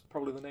thought that was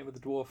probably the name of the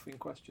dwarf in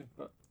question,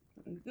 but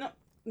No,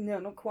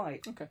 not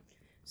quite. Okay.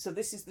 So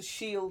this is the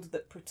shield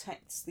that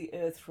protects the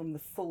earth from the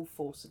full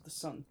force of the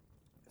sun.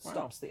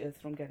 Stops the earth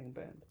from getting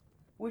burned.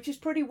 Which is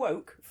pretty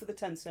woke for the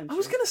 10th century. I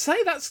was going to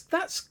say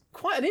that's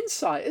quite an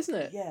insight, isn't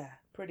it? Yeah,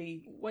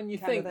 pretty. When you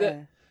think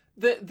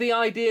that the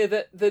idea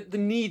that there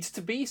needs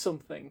to be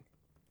something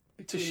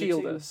Between to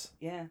shield us.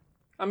 Yeah.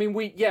 I mean,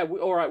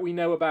 all right, we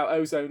know about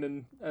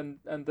ozone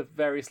and the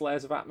various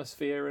layers of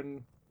atmosphere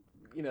and,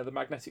 the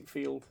magnetic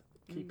field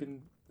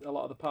keeping a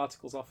lot of the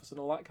particles off us and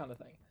all that kind of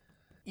thing.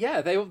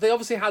 Yeah, they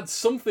obviously had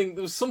something,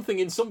 there was something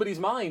in somebody's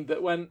mind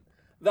that went,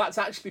 that's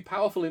actually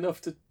powerful enough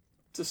to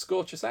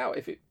scorch us out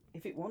if it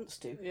wants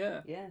to.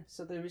 Yeah. Yeah,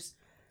 so there is,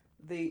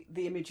 the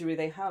imagery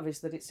they have is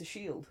that it's a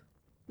shield.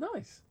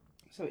 Nice.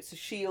 So it's a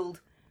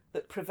shield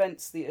that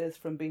prevents the earth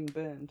from being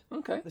burned.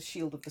 Okay. The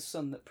shield of the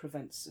sun that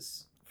prevents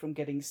us from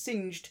getting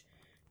singed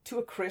to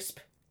a crisp.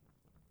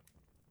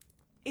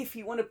 If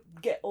you want to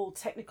get all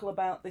technical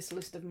about this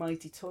list of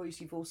mighty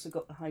toys, you've also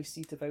got the High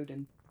Seat of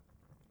Odin.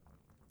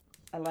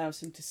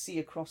 Allows him to see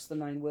across the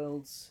 9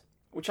 worlds.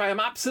 Which I am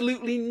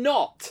absolutely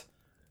not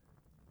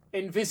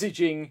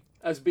envisaging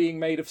as being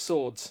made of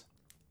swords.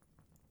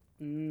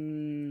 But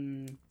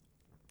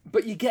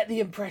you get the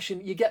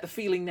impression, you get the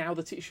feeling now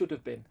that it should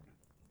have been.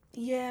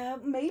 Yeah,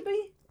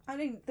 maybe. I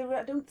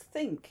don't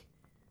think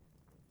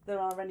there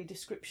are any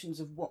descriptions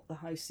of what the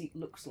High Seat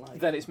looks like.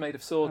 Then it's made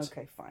of swords.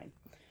 Okay, fine.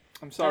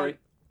 I'm sorry.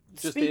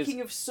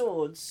 Speaking of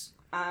swords,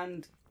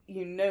 and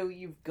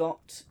you've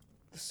got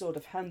the sword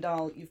of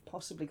Heimdall, you've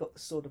possibly got the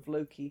sword of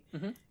Loki.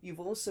 Mm-hmm. You've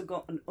also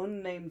got an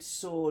unnamed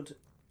sword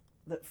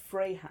that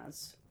Frey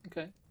has.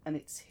 Okay. And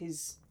it's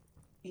his,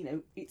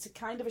 it's a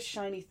kind of a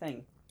shiny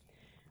thing.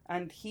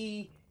 And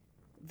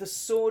the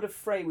sword of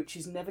Frey, which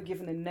is never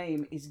given a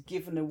name, is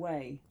given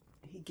away.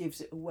 He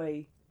gives it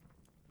away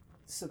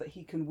so that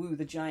he can woo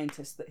the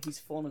giantess that he's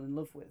fallen in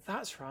love with.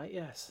 That's right,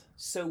 yes.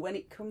 So when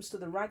it comes to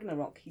the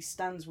Ragnarok, he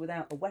stands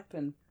without a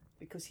weapon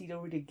because he'd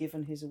already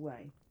given his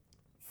away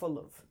for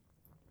love.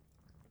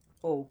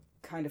 Or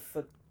kind of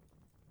for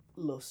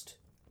lust,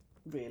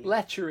 really.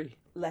 Lechery.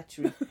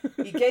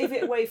 He gave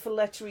it away for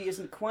lechery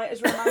isn't quite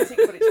as romantic,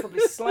 but it's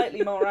probably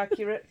slightly more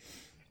accurate.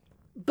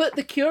 But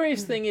the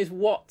curious thing is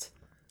what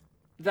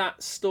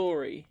that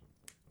story,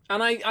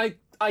 and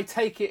I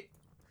take it,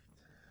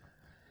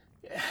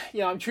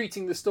 I'm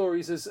treating the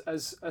stories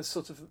as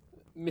sort of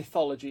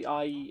mythology,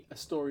 i.e. a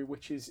story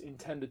which is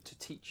intended to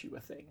teach you a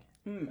thing,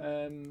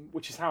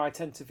 which is how I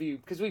tend to view,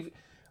 because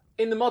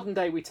in the modern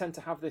day, we tend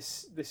to have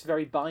this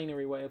very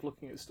binary way of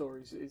looking at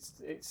stories.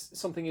 It's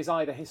something is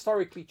either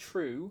historically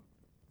true,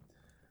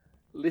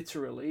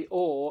 literally,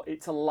 or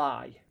it's a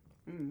lie.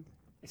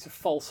 It's a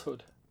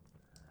falsehood,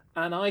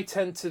 and I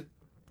tend to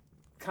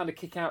kind of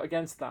kick out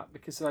against that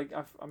because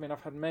I've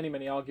had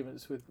many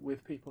arguments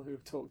with people who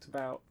have talked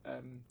about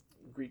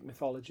Greek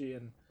mythology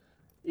and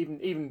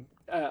even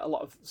a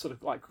lot of sort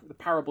of like the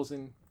parables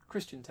in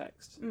Christian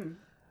texts.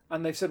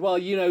 And they've said, well,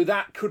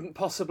 that couldn't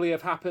possibly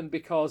have happened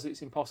because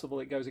it's impossible,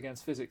 it goes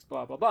against physics,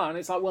 blah, blah, blah. And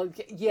it's like, well,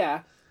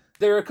 yeah,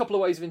 there are a couple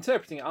of ways of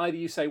interpreting it. Either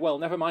you say, well,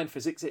 never mind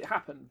physics, it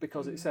happened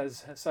because it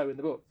says so in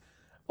the book.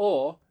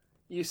 Or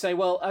you say,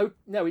 well, oh,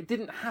 no, it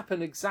didn't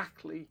happen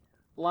exactly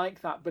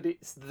like that, but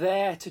it's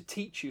there to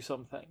teach you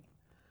something.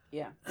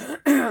 Yeah.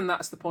 And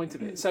that's the point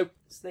of it. So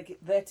they're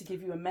there to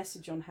give you a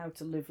message on how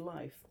to live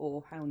life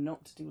or how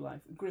not to do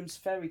life. Grimm's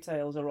fairy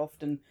tales are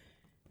often...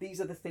 These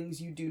are the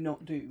things you do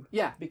not do.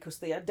 Yeah. Because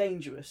they are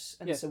dangerous.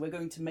 And so we're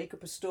going to make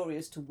up a story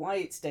as to why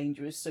it's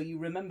dangerous so you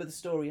remember the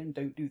story and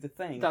don't do the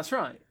thing. That's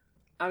right.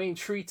 I mean,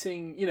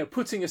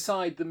 putting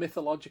aside the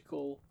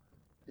mythological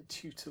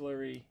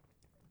tutelary...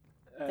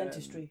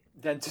 dentistry.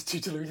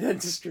 Tutelary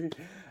dentistry.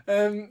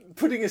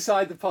 Putting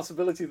aside the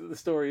possibility that the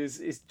story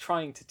is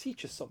trying to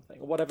teach us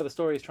something, or whatever the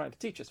story is trying to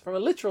teach us, from a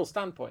literal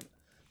standpoint,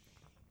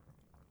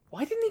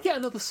 why didn't he get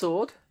another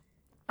sword?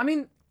 I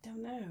mean...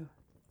 Don't know.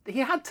 He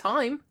had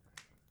time.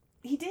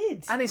 He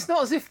did. And it's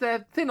not as if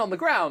they're thin on the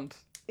ground.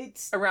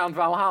 It's around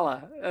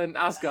Valhalla and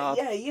Asgard.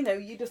 Yeah,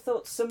 you'd have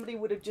thought somebody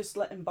would have just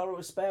let him borrow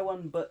a spare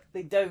one, but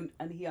they don't,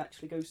 and he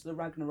actually goes to the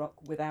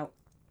Ragnarok without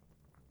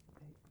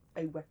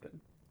a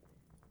weapon.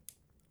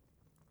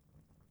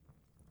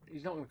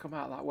 He's not going to come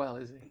out that well,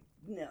 is he?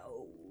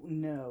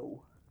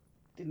 No.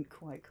 Didn't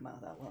quite come out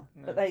that well.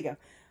 No. But there you go.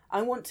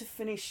 I want to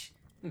finish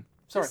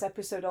this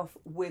episode off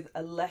with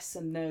a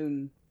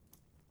lesser-known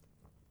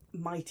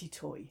mighty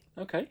toy.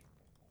 Okay.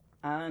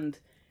 And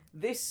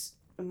this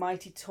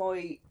mighty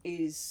toy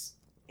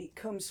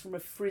comes from a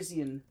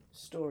Frisian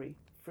story,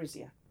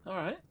 Frisia. All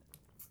right.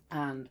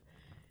 And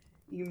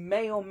you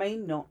may or may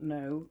not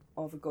know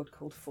of a god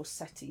called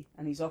Forseti,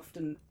 and he's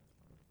often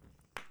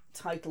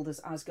titled as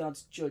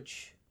Asgard's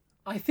judge.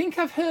 I think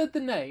I've heard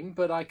the name,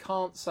 but I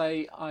can't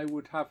say I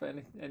would have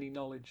any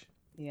knowledge.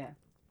 Yeah.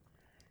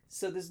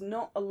 So there's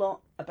not a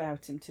lot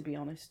about him, to be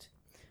honest,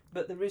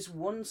 but there is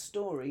one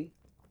story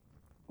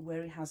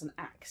where he has an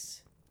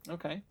axe.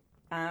 Okay.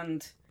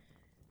 And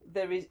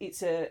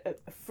it's a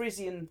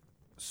Frisian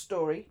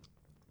story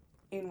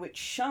in which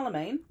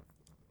Charlemagne,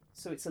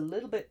 so it's a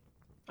little bit...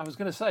 I was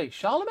going to say,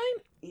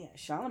 Charlemagne? Yeah,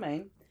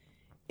 Charlemagne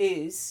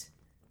is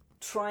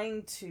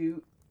trying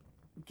to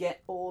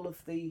get all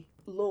of the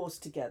laws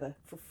together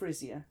for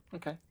Frisia.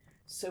 Okay.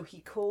 So he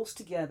calls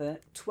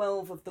together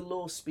 12 of the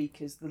law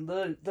speakers, the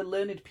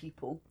learned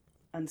people,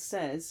 and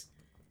says,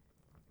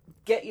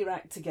 get your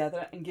act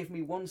together and give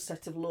me one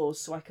set of laws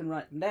so I can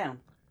write them down.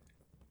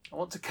 I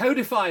want to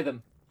codify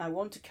them. I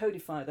want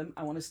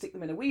to stick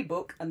them in a wee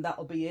book, and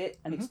that'll be it,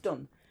 and it's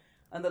done.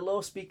 And the law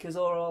speakers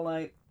are all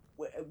like,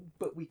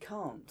 but we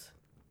can't,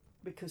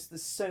 because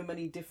there's so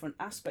many different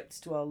aspects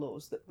to our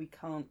laws that we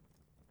can't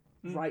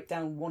write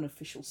down one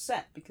official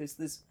set, because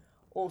there's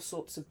all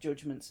sorts of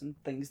judgments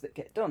and things that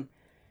get done.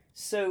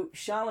 So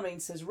Charlemagne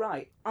says,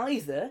 right,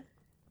 either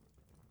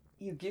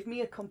you give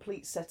me a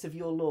complete set of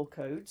your law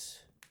codes,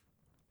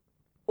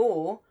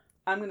 or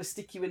I'm going to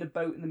stick you in a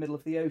boat in the middle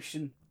of the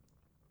ocean.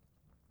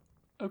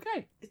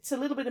 Okay. It's a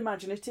little bit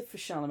imaginative for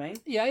Charlemagne.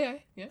 Yeah.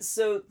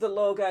 So the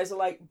law guys are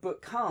like,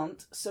 but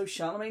can't, so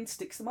Charlemagne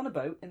sticks them on a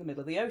boat in the middle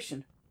of the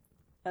ocean.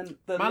 And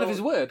the man of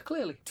his word,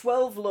 clearly.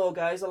 12 law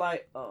guys are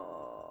like,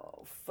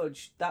 oh,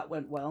 fudge, that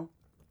went well.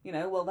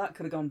 Well, that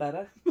could have gone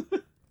better.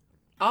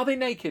 Are they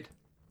naked?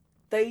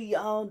 They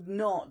are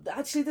not.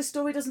 Actually, the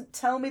story doesn't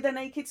tell me they're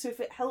naked, so if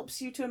it helps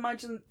you to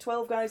imagine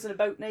 12 guys in a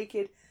boat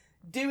naked,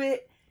 do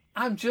it.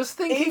 I'm just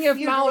thinking of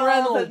Mal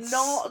Reynolds. If you'd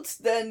rather not,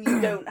 then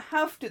you don't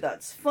have to.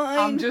 That's fine.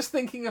 I'm just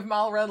thinking of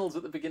Mal Reynolds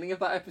at the beginning of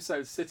that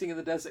episode, sitting in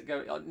the desert,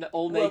 going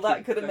all naked. Well,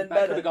 that could have been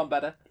better. That could have gone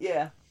better.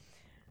 Yeah.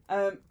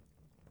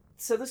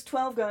 So there's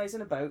 12 guys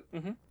in a boat,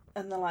 and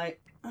they're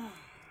like, oh,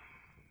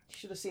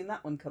 should have seen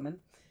that one coming.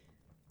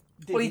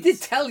 Well, he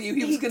did tell you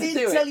he was going to do it.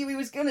 He did tell you he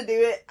was going to do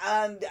it,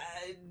 and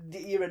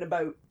you're in a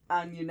boat,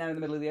 and you're now in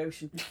the middle of the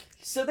ocean.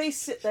 So they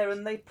sit there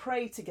and they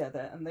pray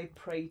together, and they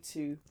pray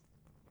to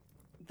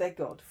their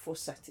god,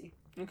 Forseti.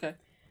 Okay.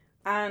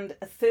 And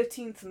a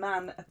 13th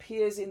man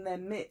appears in their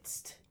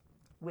midst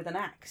with an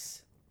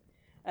axe.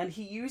 And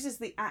he uses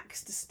the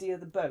axe to steer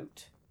the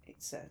boat,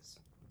 it says.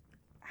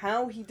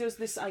 How he does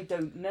this, I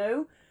don't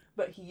know,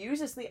 but he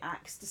uses the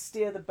axe to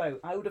steer the boat.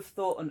 I would have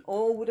thought an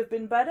oar would have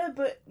been better,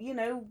 but,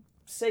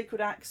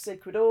 sacred axe,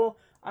 sacred oar,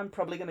 I'm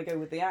probably going to go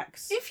with the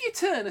axe. If you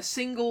turn a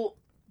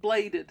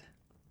single-bladed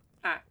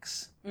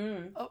axe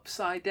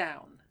upside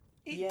down,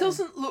 it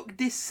doesn't look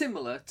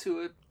dissimilar to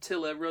a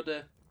tiller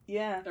rudder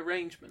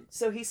arrangement.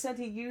 So he said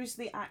he used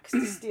the axe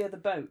to steer the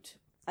boat.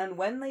 And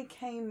when they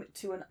came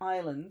to an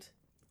island,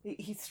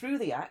 he threw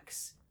the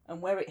axe,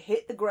 and where it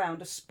hit the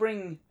ground, a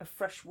spring of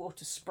fresh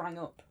water sprang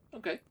up.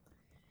 Okay.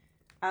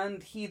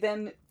 And he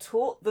then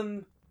taught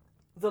them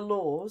the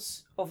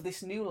laws of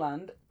this new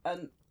land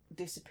and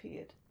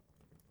disappeared.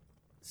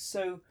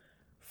 So,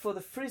 for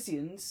the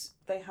Frisians,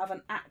 they have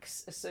an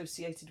axe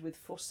associated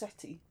with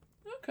Forseti.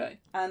 Okay.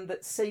 And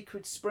that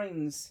sacred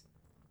springs,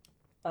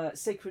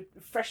 sacred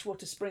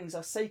freshwater springs,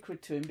 are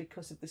sacred to him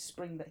because of the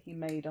spring that he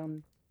made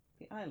on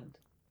the island.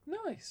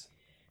 Nice.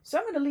 So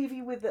I'm going to leave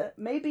you with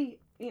maybe,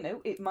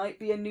 it might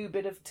be a new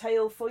bit of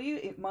tale for you.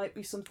 It might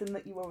be something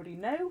that you already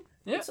know.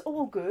 Yeah. It's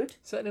all good.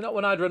 Certainly not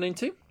one I'd run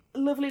into.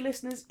 Lovely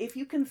listeners, if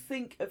you can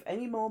think of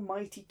any more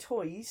mighty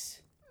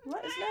toys,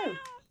 let us know.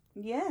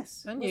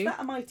 Yes. And Was you. that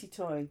a mighty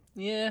toy?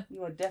 Yeah.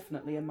 You are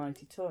definitely a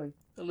mighty toy.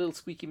 A little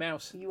squeaky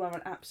mouse. You are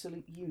an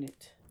absolute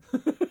unit.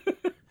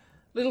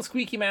 Little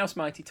squeaky mouse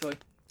mighty toy. Oops,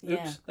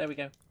 Yeah. There we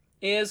go.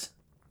 Ears.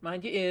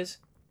 Mind your ears.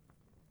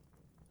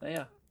 There you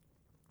are.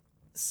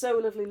 So,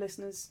 lovely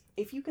listeners,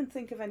 if you can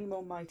think of any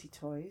more mighty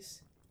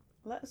toys,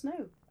 let us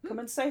know. Come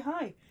and say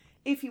hi.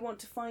 If you want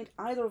to find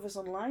either of us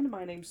online,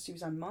 my name's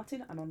Suzanne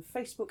Martin. I'm on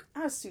Facebook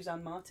as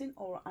Suzanne Martin,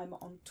 or I'm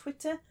on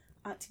Twitter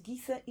at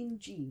Geetha in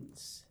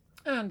Jeans.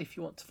 And if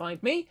you want to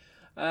find me,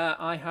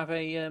 I have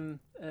a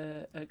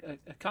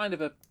kind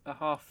of a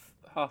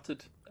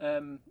half-hearted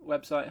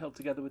website held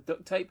together with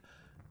duct tape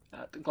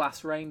at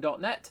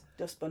glassrain.net.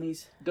 Dust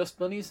bunnies. Dust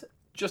bunnies,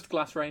 just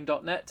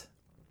glassrain.net.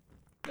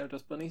 No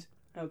dust bunnies.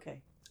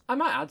 Okay. I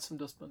might add some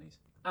dust bunnies.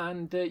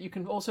 And you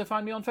can also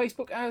find me on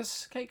Facebook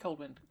as Kate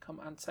Coldwind. Come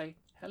and say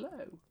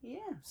hello.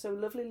 Yeah, so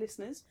lovely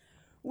listeners,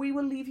 we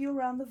will leave you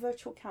around the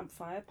virtual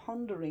campfire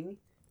pondering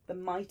the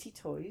mighty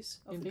toys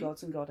of Indeed. the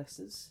gods and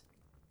goddesses.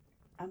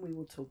 And we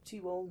will talk to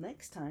you all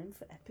next time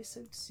for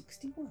episode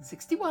 61.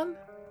 61.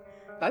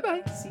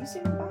 Bye-bye. See you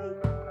soon.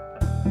 Bye.